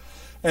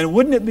 And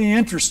wouldn't it be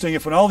interesting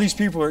if when all these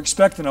people are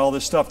expecting all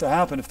this stuff to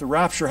happen, if the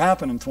rapture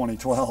happened in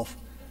 2012?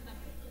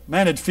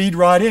 Man, it'd feed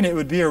right in. It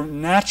would be a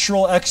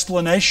natural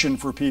explanation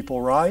for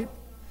people, right?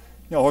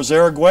 Jose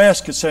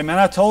Arguelles could say, man,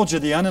 I told you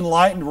the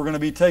unenlightened were going to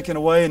be taken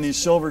away in these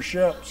silver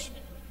ships.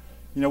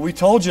 We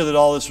told you that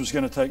all this was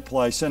going to take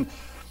place. And,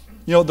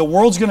 the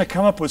world's going to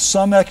come up with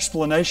some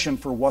explanation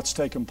for what's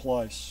taken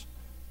place.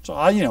 So,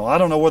 I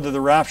don't know whether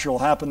the rapture will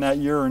happen that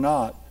year or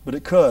not, but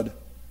it could.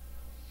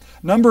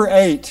 Number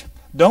 8,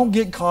 don't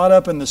get caught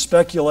up in the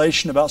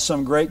speculation about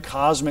some great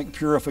cosmic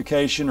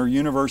purification or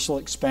universal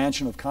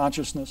expansion of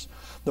consciousness.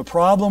 The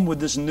problem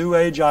with this New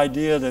Age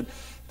idea that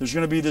there's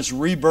going to be this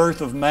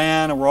rebirth of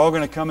man and we're all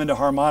going to come into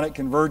harmonic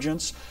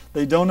convergence,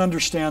 they don't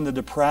understand the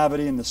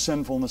depravity and the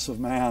sinfulness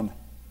of man.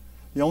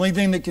 The only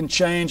thing that can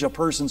change a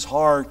person's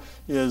heart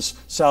is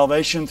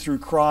salvation through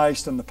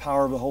Christ and the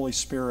power of the Holy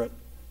Spirit.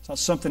 It's not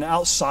something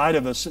outside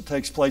of us that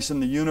takes place in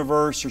the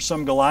universe or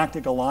some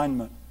galactic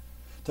alignment.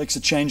 It takes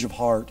a change of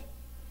heart.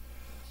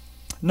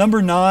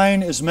 Number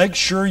 9 is make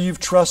sure you've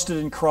trusted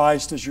in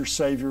Christ as your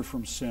Savior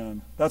from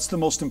sin. That's the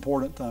most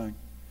important thing.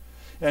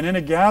 And in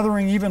a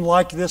gathering even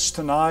like this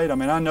tonight, I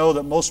mean, I know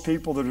that most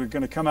people that are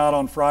going to come out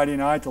on Friday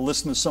night to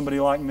listen to somebody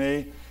like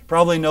me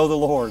probably know the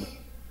Lord.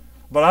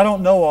 But I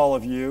don't know all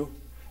of you.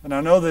 And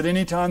I know that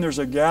anytime there's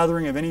a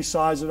gathering of any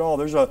size at all,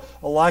 there's a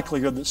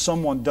likelihood that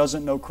someone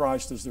doesn't know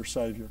Christ as their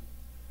Savior.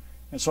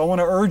 And so I want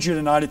to urge you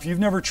tonight, if you've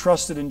never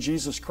trusted in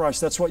Jesus Christ,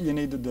 that's what you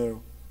need to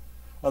do.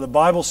 The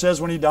Bible says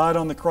when He died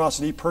on the cross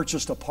that He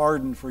purchased a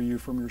pardon for you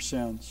from your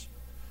sins.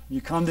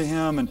 You come to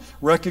Him and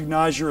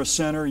recognize you're a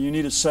sinner, you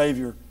need a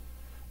Savior.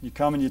 You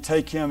come and you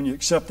take Him and you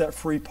accept that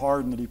free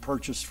pardon that He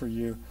purchased for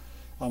you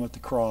at the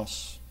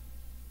cross.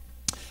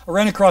 I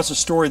ran across a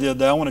story the other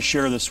day. I want to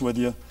share this with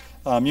you.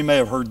 You may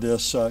have heard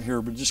this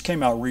here, but it just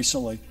came out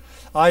recently.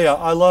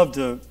 I love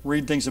to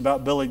read things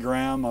about Billy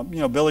Graham.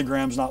 Billy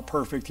Graham's not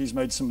perfect. He's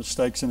made some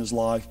mistakes in his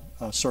life,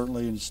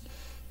 certainly.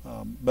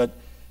 But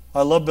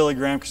I love Billy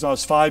Graham because when I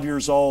was 5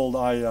 years old,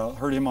 I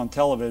heard him on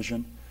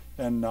television.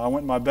 And I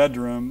went in my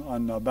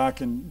bedroom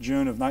back in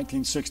June of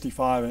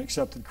 1965 and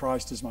accepted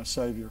Christ as my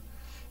Savior.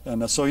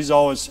 And so He's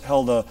always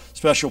held a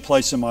special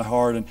place in my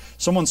heart. And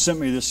someone sent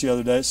me this the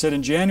other day. It said,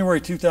 in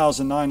January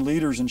 2009,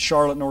 leaders in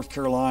Charlotte, North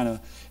Carolina,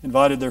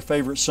 invited their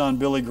favorite son,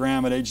 Billy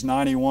Graham, at age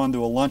 91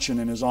 to a luncheon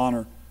in his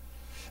honor.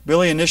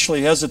 Billy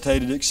initially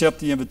hesitated to accept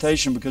the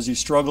invitation because he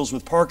struggles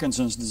with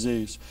Parkinson's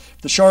disease.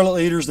 The Charlotte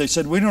leaders, they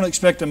said, we don't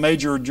expect a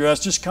major address.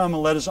 Just come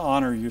and let us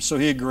honor you. So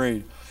he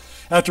agreed.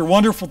 After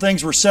wonderful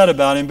things were said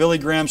about him, Billy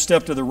Graham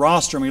stepped to the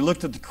rostrum. He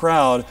looked at the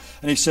crowd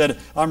and he said,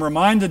 I'm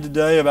reminded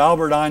today of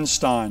Albert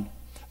Einstein,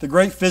 the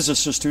great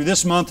physicist who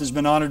this month has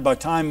been honored by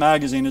Time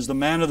magazine as the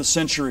man of the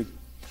century.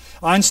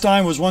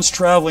 Einstein was once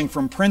traveling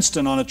from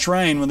Princeton on a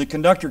train when the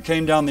conductor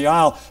came down the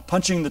aisle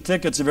punching the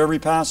tickets of every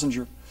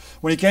passenger.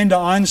 When he came to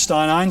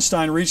Einstein,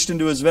 Einstein reached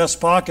into his vest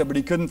pocket, but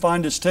he couldn't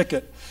find his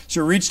ticket.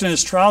 So he reached in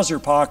his trouser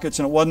pockets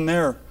and it wasn't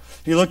there.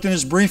 He looked in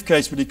his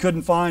briefcase, but he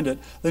couldn't find it.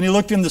 Then he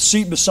looked in the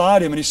seat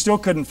beside him and he still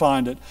couldn't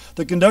find it.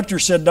 The conductor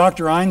said,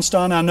 Dr.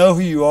 Einstein, I know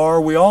who you are.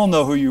 We all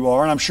know who you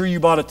are, and I'm sure you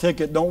bought a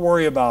ticket. Don't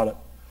worry about it.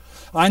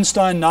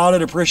 Einstein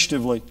nodded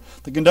appreciatively.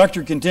 The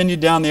conductor continued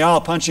down the aisle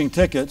punching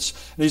tickets.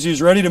 And as he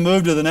was ready to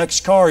move to the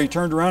next car, he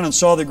turned around and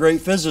saw the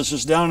great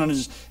physicist down on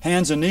his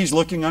hands and knees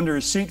looking under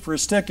his seat for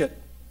his ticket.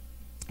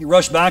 He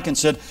rushed back and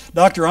said,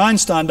 Dr.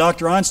 Einstein,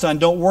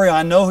 don't worry.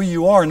 I know who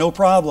you are. No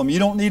problem. You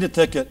don't need a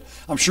ticket.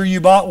 I'm sure you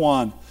bought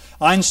one.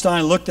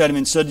 Einstein looked at him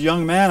and said,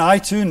 young man, I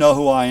too know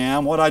who I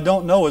am. What I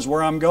don't know is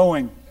where I'm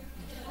going.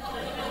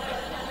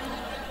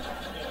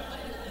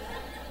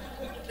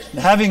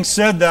 Having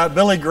said that,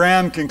 Billy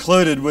Graham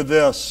concluded with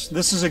this.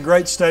 This is a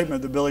great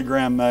statement that Billy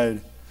Graham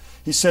made.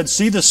 He said,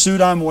 see the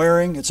suit I'm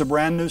wearing? It's a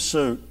brand new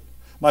suit.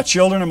 My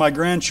children and my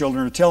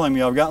grandchildren are telling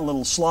me I've gotten a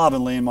little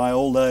slovenly in my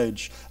old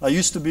age. I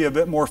used to be a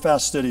bit more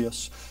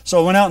fastidious.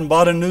 So I went out and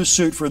bought a new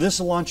suit for this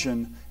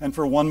luncheon and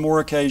for one more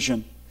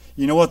occasion.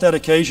 You know what that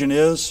occasion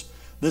is?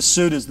 This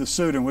suit is the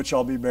suit in which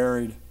I'll be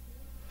buried.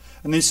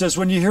 And he says,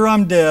 when you hear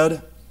I'm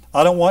dead,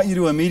 I don't want you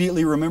to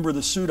immediately remember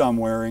the suit I'm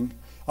wearing.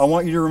 I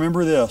want you to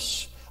remember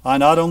this. I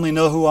not only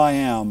know who I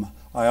am,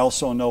 I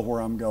also know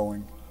where I'm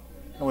going.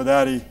 And with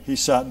that, he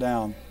sat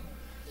down.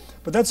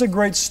 But that's a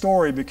great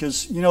story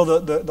because,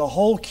 the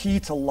whole key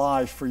to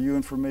life for you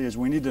and for me is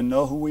we need to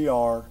know who we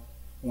are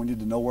and we need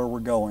to know where we're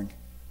going.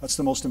 That's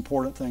the most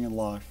important thing in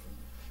life.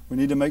 We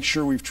need to make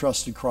sure we've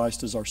trusted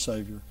Christ as our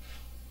Savior.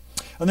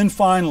 And then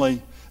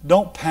finally,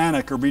 don't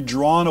panic or be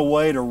drawn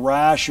away to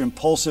rash,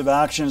 impulsive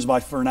actions by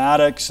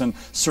fanatics and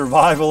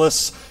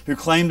survivalists who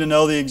claim to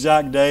know the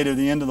exact date of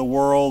the end of the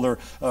world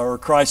or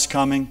Christ's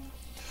coming.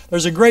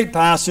 There's a great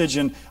passage,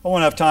 and I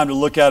won't have time to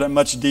look at it in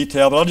much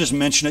detail, but I'll just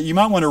mention it. You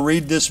might want to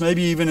read this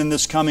maybe even in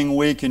this coming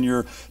week in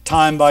your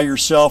time by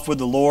yourself with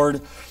the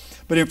Lord.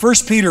 But in 1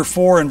 Peter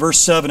 4 and verse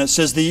 7, it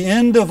says, the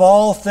end of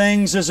all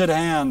things is at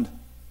hand.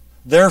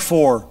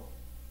 Therefore,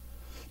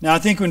 now, I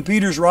think when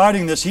Peter's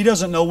writing this, he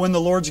doesn't know when the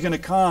Lord's going to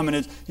come.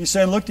 And he's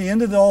saying, look, the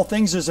end of all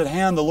things is at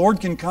hand. The Lord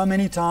can come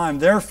anytime.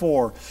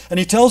 Therefore, and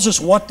he tells us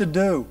what to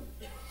do.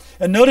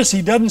 And notice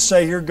he doesn't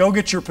say here, go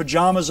get your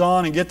pajamas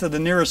on and get to the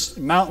nearest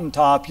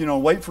mountaintop,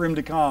 wait for Him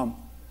to come.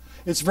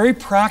 It's very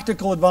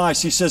practical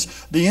advice. He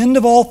says, the end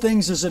of all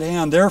things is at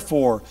hand.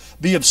 Therefore,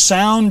 be of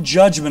sound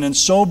judgment and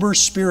sober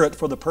spirit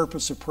for the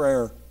purpose of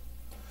prayer.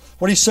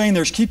 What he's saying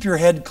there is keep your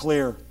head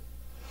clear.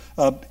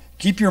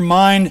 Keep your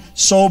mind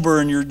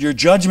sober and your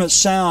judgment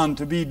sound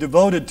to be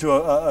devoted to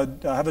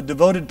have a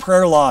devoted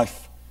prayer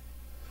life.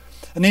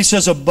 And he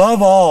says,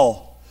 above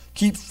all,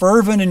 keep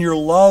fervent in your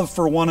love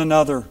for one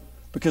another,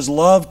 because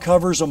love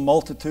covers a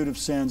multitude of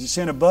sins. He's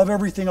saying above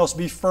everything else,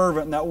 be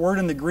fervent. And that word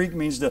in the Greek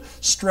means to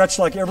stretch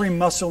like every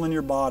muscle in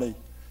your body,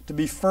 to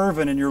be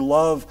fervent in your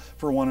love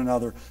for one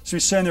another. So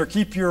he's saying there,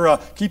 keep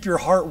your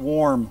heart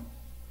warm.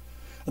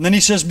 And then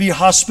he says, be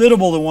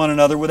hospitable to one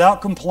another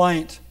without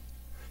complaint.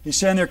 He's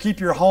saying there,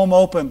 keep your home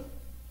open.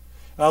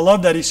 I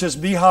love that. He says,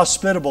 be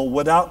hospitable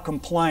without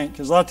complaint.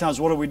 Because a lot of times,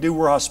 what do?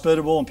 We're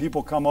hospitable and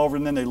people come over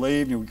and then they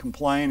leave and we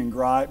complain and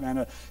gripe. Man,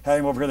 I had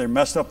him over here. They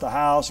messed up the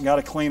house and got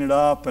to clean it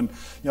up and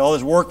all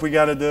this work we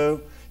got to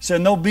do. He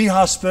said, no, be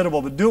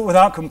hospitable, but do it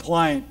without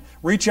complaint.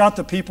 Reach out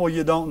to people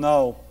you don't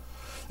know.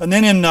 And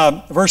then in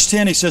verse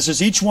 10 he says,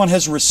 as each one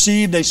has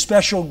received a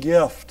special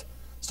gift.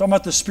 It's talking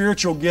about the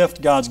spiritual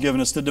gift God's given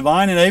us, the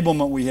divine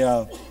enablement we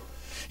have.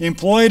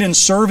 Employed in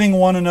serving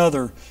one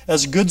another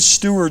as good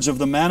stewards of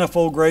the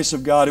manifold grace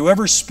of God.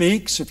 Whoever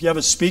speaks, if you have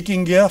a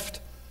speaking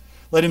gift,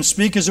 let him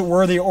speak as it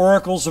were the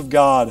oracles of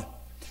God.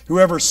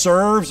 Whoever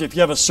serves, if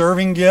you have a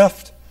serving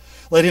gift,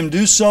 let him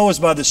do so as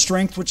by the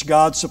strength which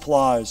God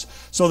supplies,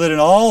 so that in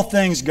all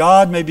things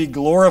God may be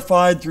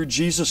glorified through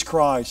Jesus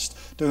Christ,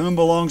 to whom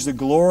belongs the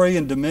glory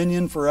and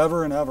dominion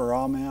forever and ever.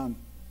 Amen.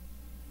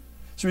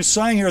 So he's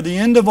saying here, the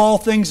end of all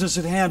things is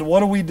at hand.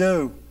 What do we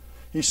do?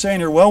 He's saying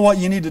here, well, what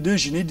you need to do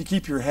is you need to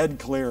keep your head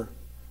clear.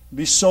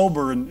 Be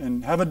sober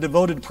and have a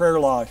devoted prayer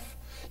life.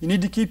 You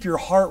need to keep your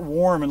heart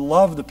warm and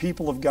love the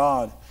people of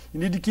God. You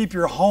need to keep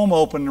your home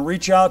open and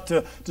reach out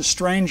to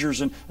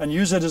strangers and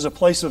use it as a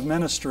place of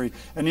ministry.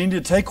 And you need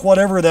to take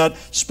whatever that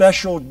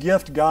special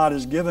gift God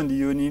has given to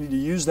you, and you need to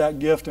use that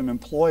gift and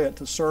employ it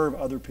to serve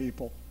other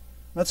people.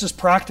 That's as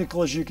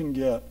practical as you can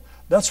get.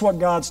 That's what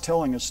God's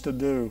telling us to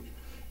do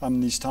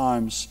in these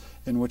times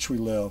in which we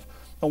live.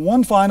 And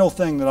one final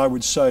thing that I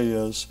would say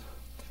is,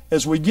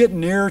 as we get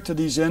near to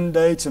these end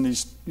dates and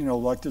these,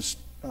 like this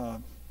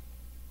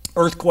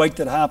earthquake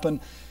that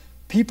happened,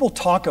 people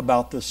talk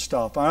about this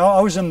stuff.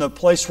 I was in the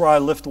place where I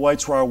lift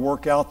weights, where I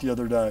work out the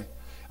other day.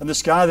 And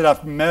this guy that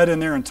I've met in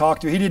there and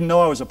talked to, he didn't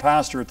know I was a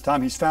pastor at the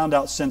time. He's found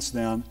out since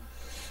then.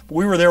 But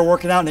we were there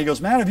working out, and he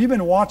goes, man, have you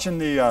been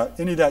watching any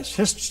of that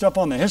stuff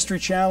on the History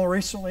Channel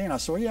recently? And I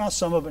said, well, yeah,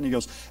 some of it. And he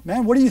goes,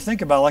 man, what do you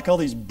think about like all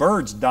these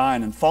birds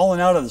dying and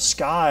falling out of the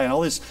sky and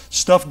all this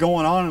stuff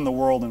going on in the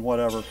world and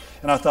whatever?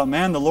 And I thought,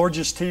 man, the Lord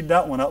just teed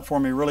that one up for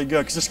me really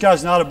good, because this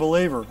guy's not a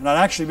believer, and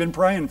I'd actually been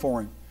praying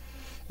for him.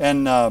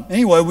 And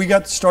anyway, we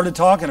got started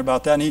talking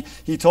about that, and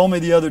he told me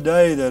the other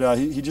day that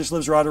he just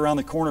lives right around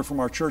the corner from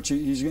our church.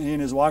 He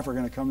and his wife are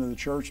going to come to the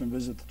church and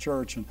visit the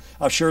church, and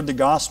I've shared the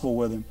gospel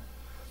with him.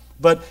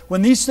 But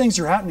when these things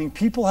are happening,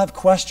 people have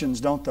questions,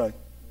 don't they?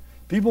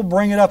 People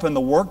bring it up in the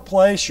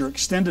workplace, your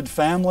extended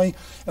family,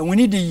 and we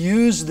need to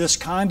use this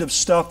kind of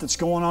stuff that's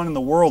going on in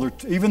the world, or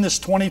even this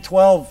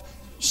 2012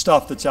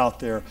 stuff that's out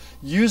there.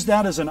 Use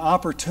that as an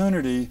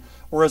opportunity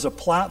or as a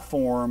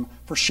platform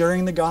for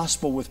sharing the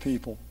gospel with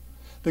people.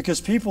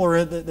 Because people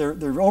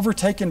they're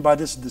overtaken by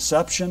this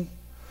deception.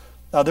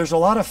 There's a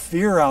lot of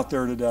fear out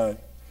there today.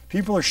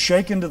 People are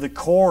shaken to the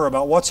core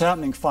about what's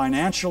happening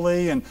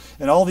financially and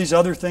all these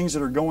other things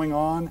that are going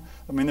on.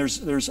 I mean,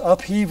 there's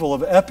upheaval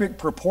of epic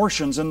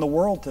proportions in the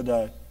world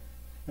today.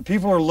 And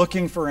people are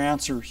looking for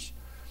answers.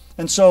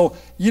 And so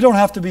you don't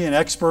have to be an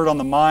expert on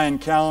the Mayan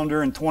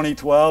calendar in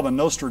 2012 and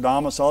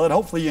Nostradamus, all that.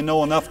 Hopefully you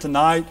know enough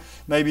tonight,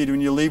 maybe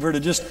when you leave here, to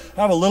just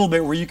have a little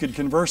bit where you could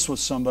converse with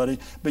somebody.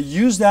 But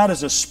use that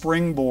as a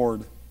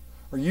springboard,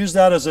 or use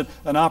that as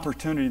an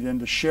opportunity then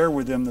to share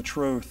with them the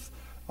truth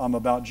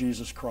about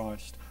Jesus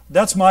Christ.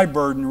 That's my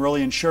burden,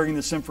 really, in sharing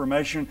this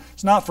information.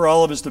 It's not for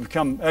all of us to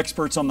become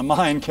experts on the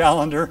Mayan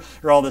calendar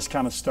or all this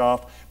kind of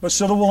stuff, but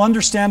so that we'll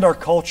understand our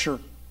culture,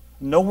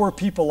 know where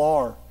people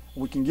are.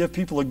 We can give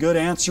people a good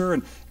answer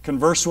and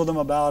converse with them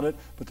about it,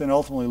 but then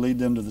ultimately lead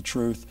them to the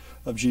truth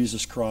of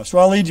Jesus Christ.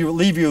 Well, I'll leave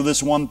you with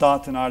this one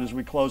thought tonight as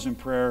we close in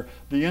prayer.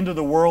 The end of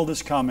the world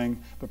is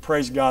coming, but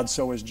praise God,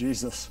 so is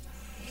Jesus.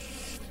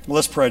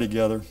 Let's pray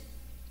together.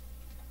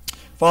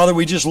 Father,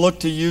 we just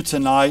look to you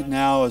tonight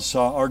now as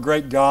our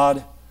great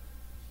God.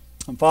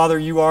 And Father,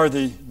 you are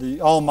the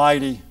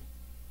Almighty.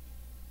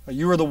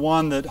 You are the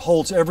one that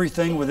holds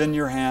everything within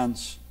your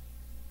hands.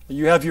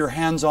 You have your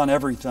hands on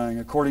everything,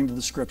 according to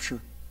the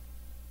Scripture.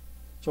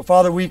 So,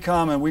 Father, we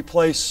come and we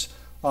place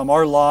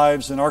our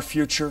lives and our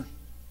future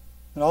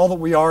and all that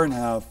we are and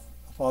have,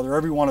 Father,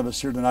 every one of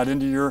us here tonight,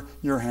 into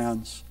your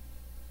hands.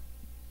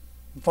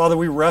 And Father,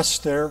 we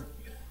rest there.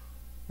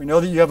 We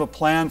know that you have a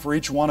plan for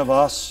each one of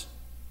us.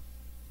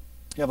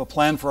 You have a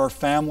plan for our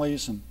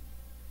families, and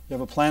you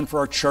have a plan for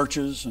our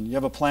churches, and you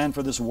have a plan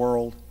for this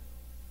world.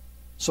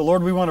 So,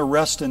 Lord, we want to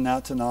rest in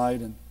that tonight.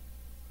 And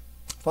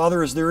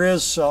Father, as there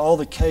is all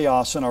the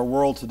chaos in our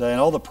world today and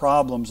all the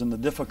problems and the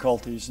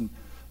difficulties and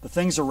the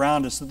things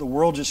around us, that the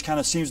world just kind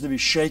of seems to be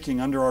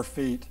shaking under our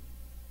feet,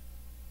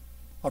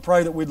 I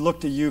pray that we'd look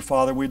to you,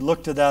 Father. We'd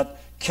look to that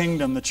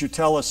kingdom that you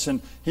tell us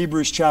in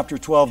Hebrews chapter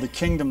 12, the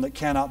kingdom that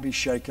cannot be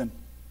shaken.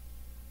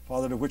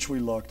 Father, to which we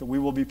look, that we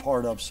will be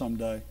part of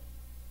someday.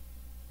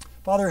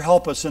 Father,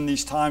 help us in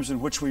these times in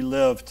which we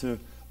live to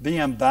be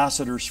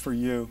ambassadors for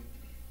you.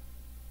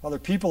 Father,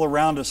 people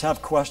around us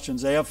have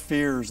questions, they have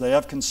fears, they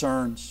have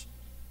concerns.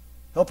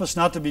 Help us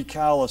not to be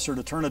callous or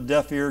to turn a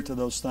deaf ear to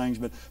those things.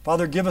 But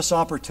Father, give us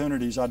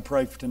opportunities, I'd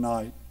pray, for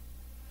tonight.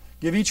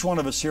 Give each one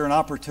of us here an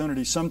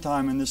opportunity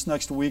sometime in this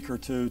next week or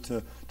two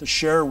to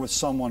share with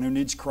someone who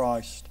needs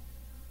Christ.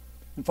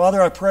 And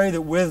Father, I pray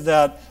that with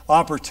that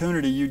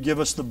opportunity, you'd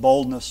give us the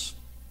boldness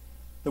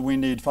that we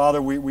need.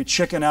 Father, we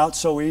chicken out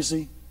so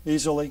easily.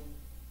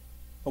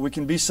 We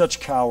can be such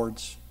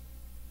cowards.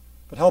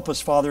 But help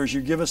us, Father, as you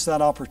give us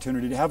that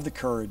opportunity to have the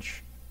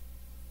courage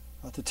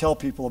to tell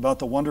people about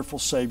the wonderful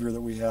Savior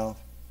that we have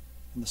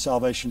and the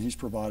salvation He's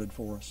provided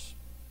for us.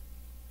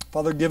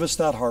 Father, give us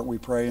that heart, we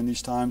pray, in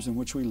these times in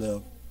which we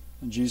live.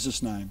 In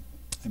Jesus' name,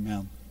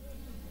 amen.